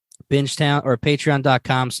 Bingetown, or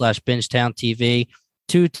patreon.com/Bingetown TV.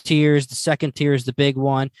 2 tiers. The second tier is the big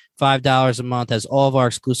one. $5 a month has all of our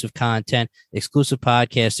exclusive content, exclusive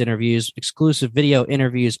podcast interviews, exclusive video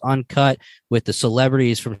interviews, uncut with the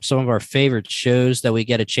celebrities from some of our favorite shows that we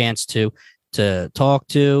get a chance to talk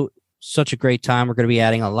to. Such a great time. We're going to be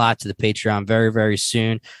adding a lot to the Patreon very, very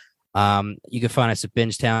soon. You can find us at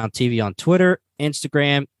Bingetown TV on Twitter,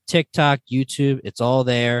 Instagram, TikTok, YouTube. It's all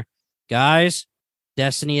there. Guys,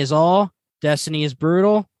 Destiny is all. Destiny is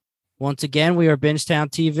brutal. Once again, we are Bingetown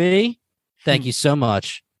TV. Thank you so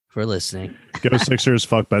much for listening. Go Sixers,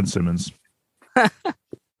 fuck Ben Simmons.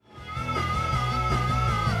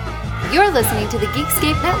 You're listening to the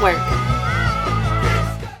Geekscape Network.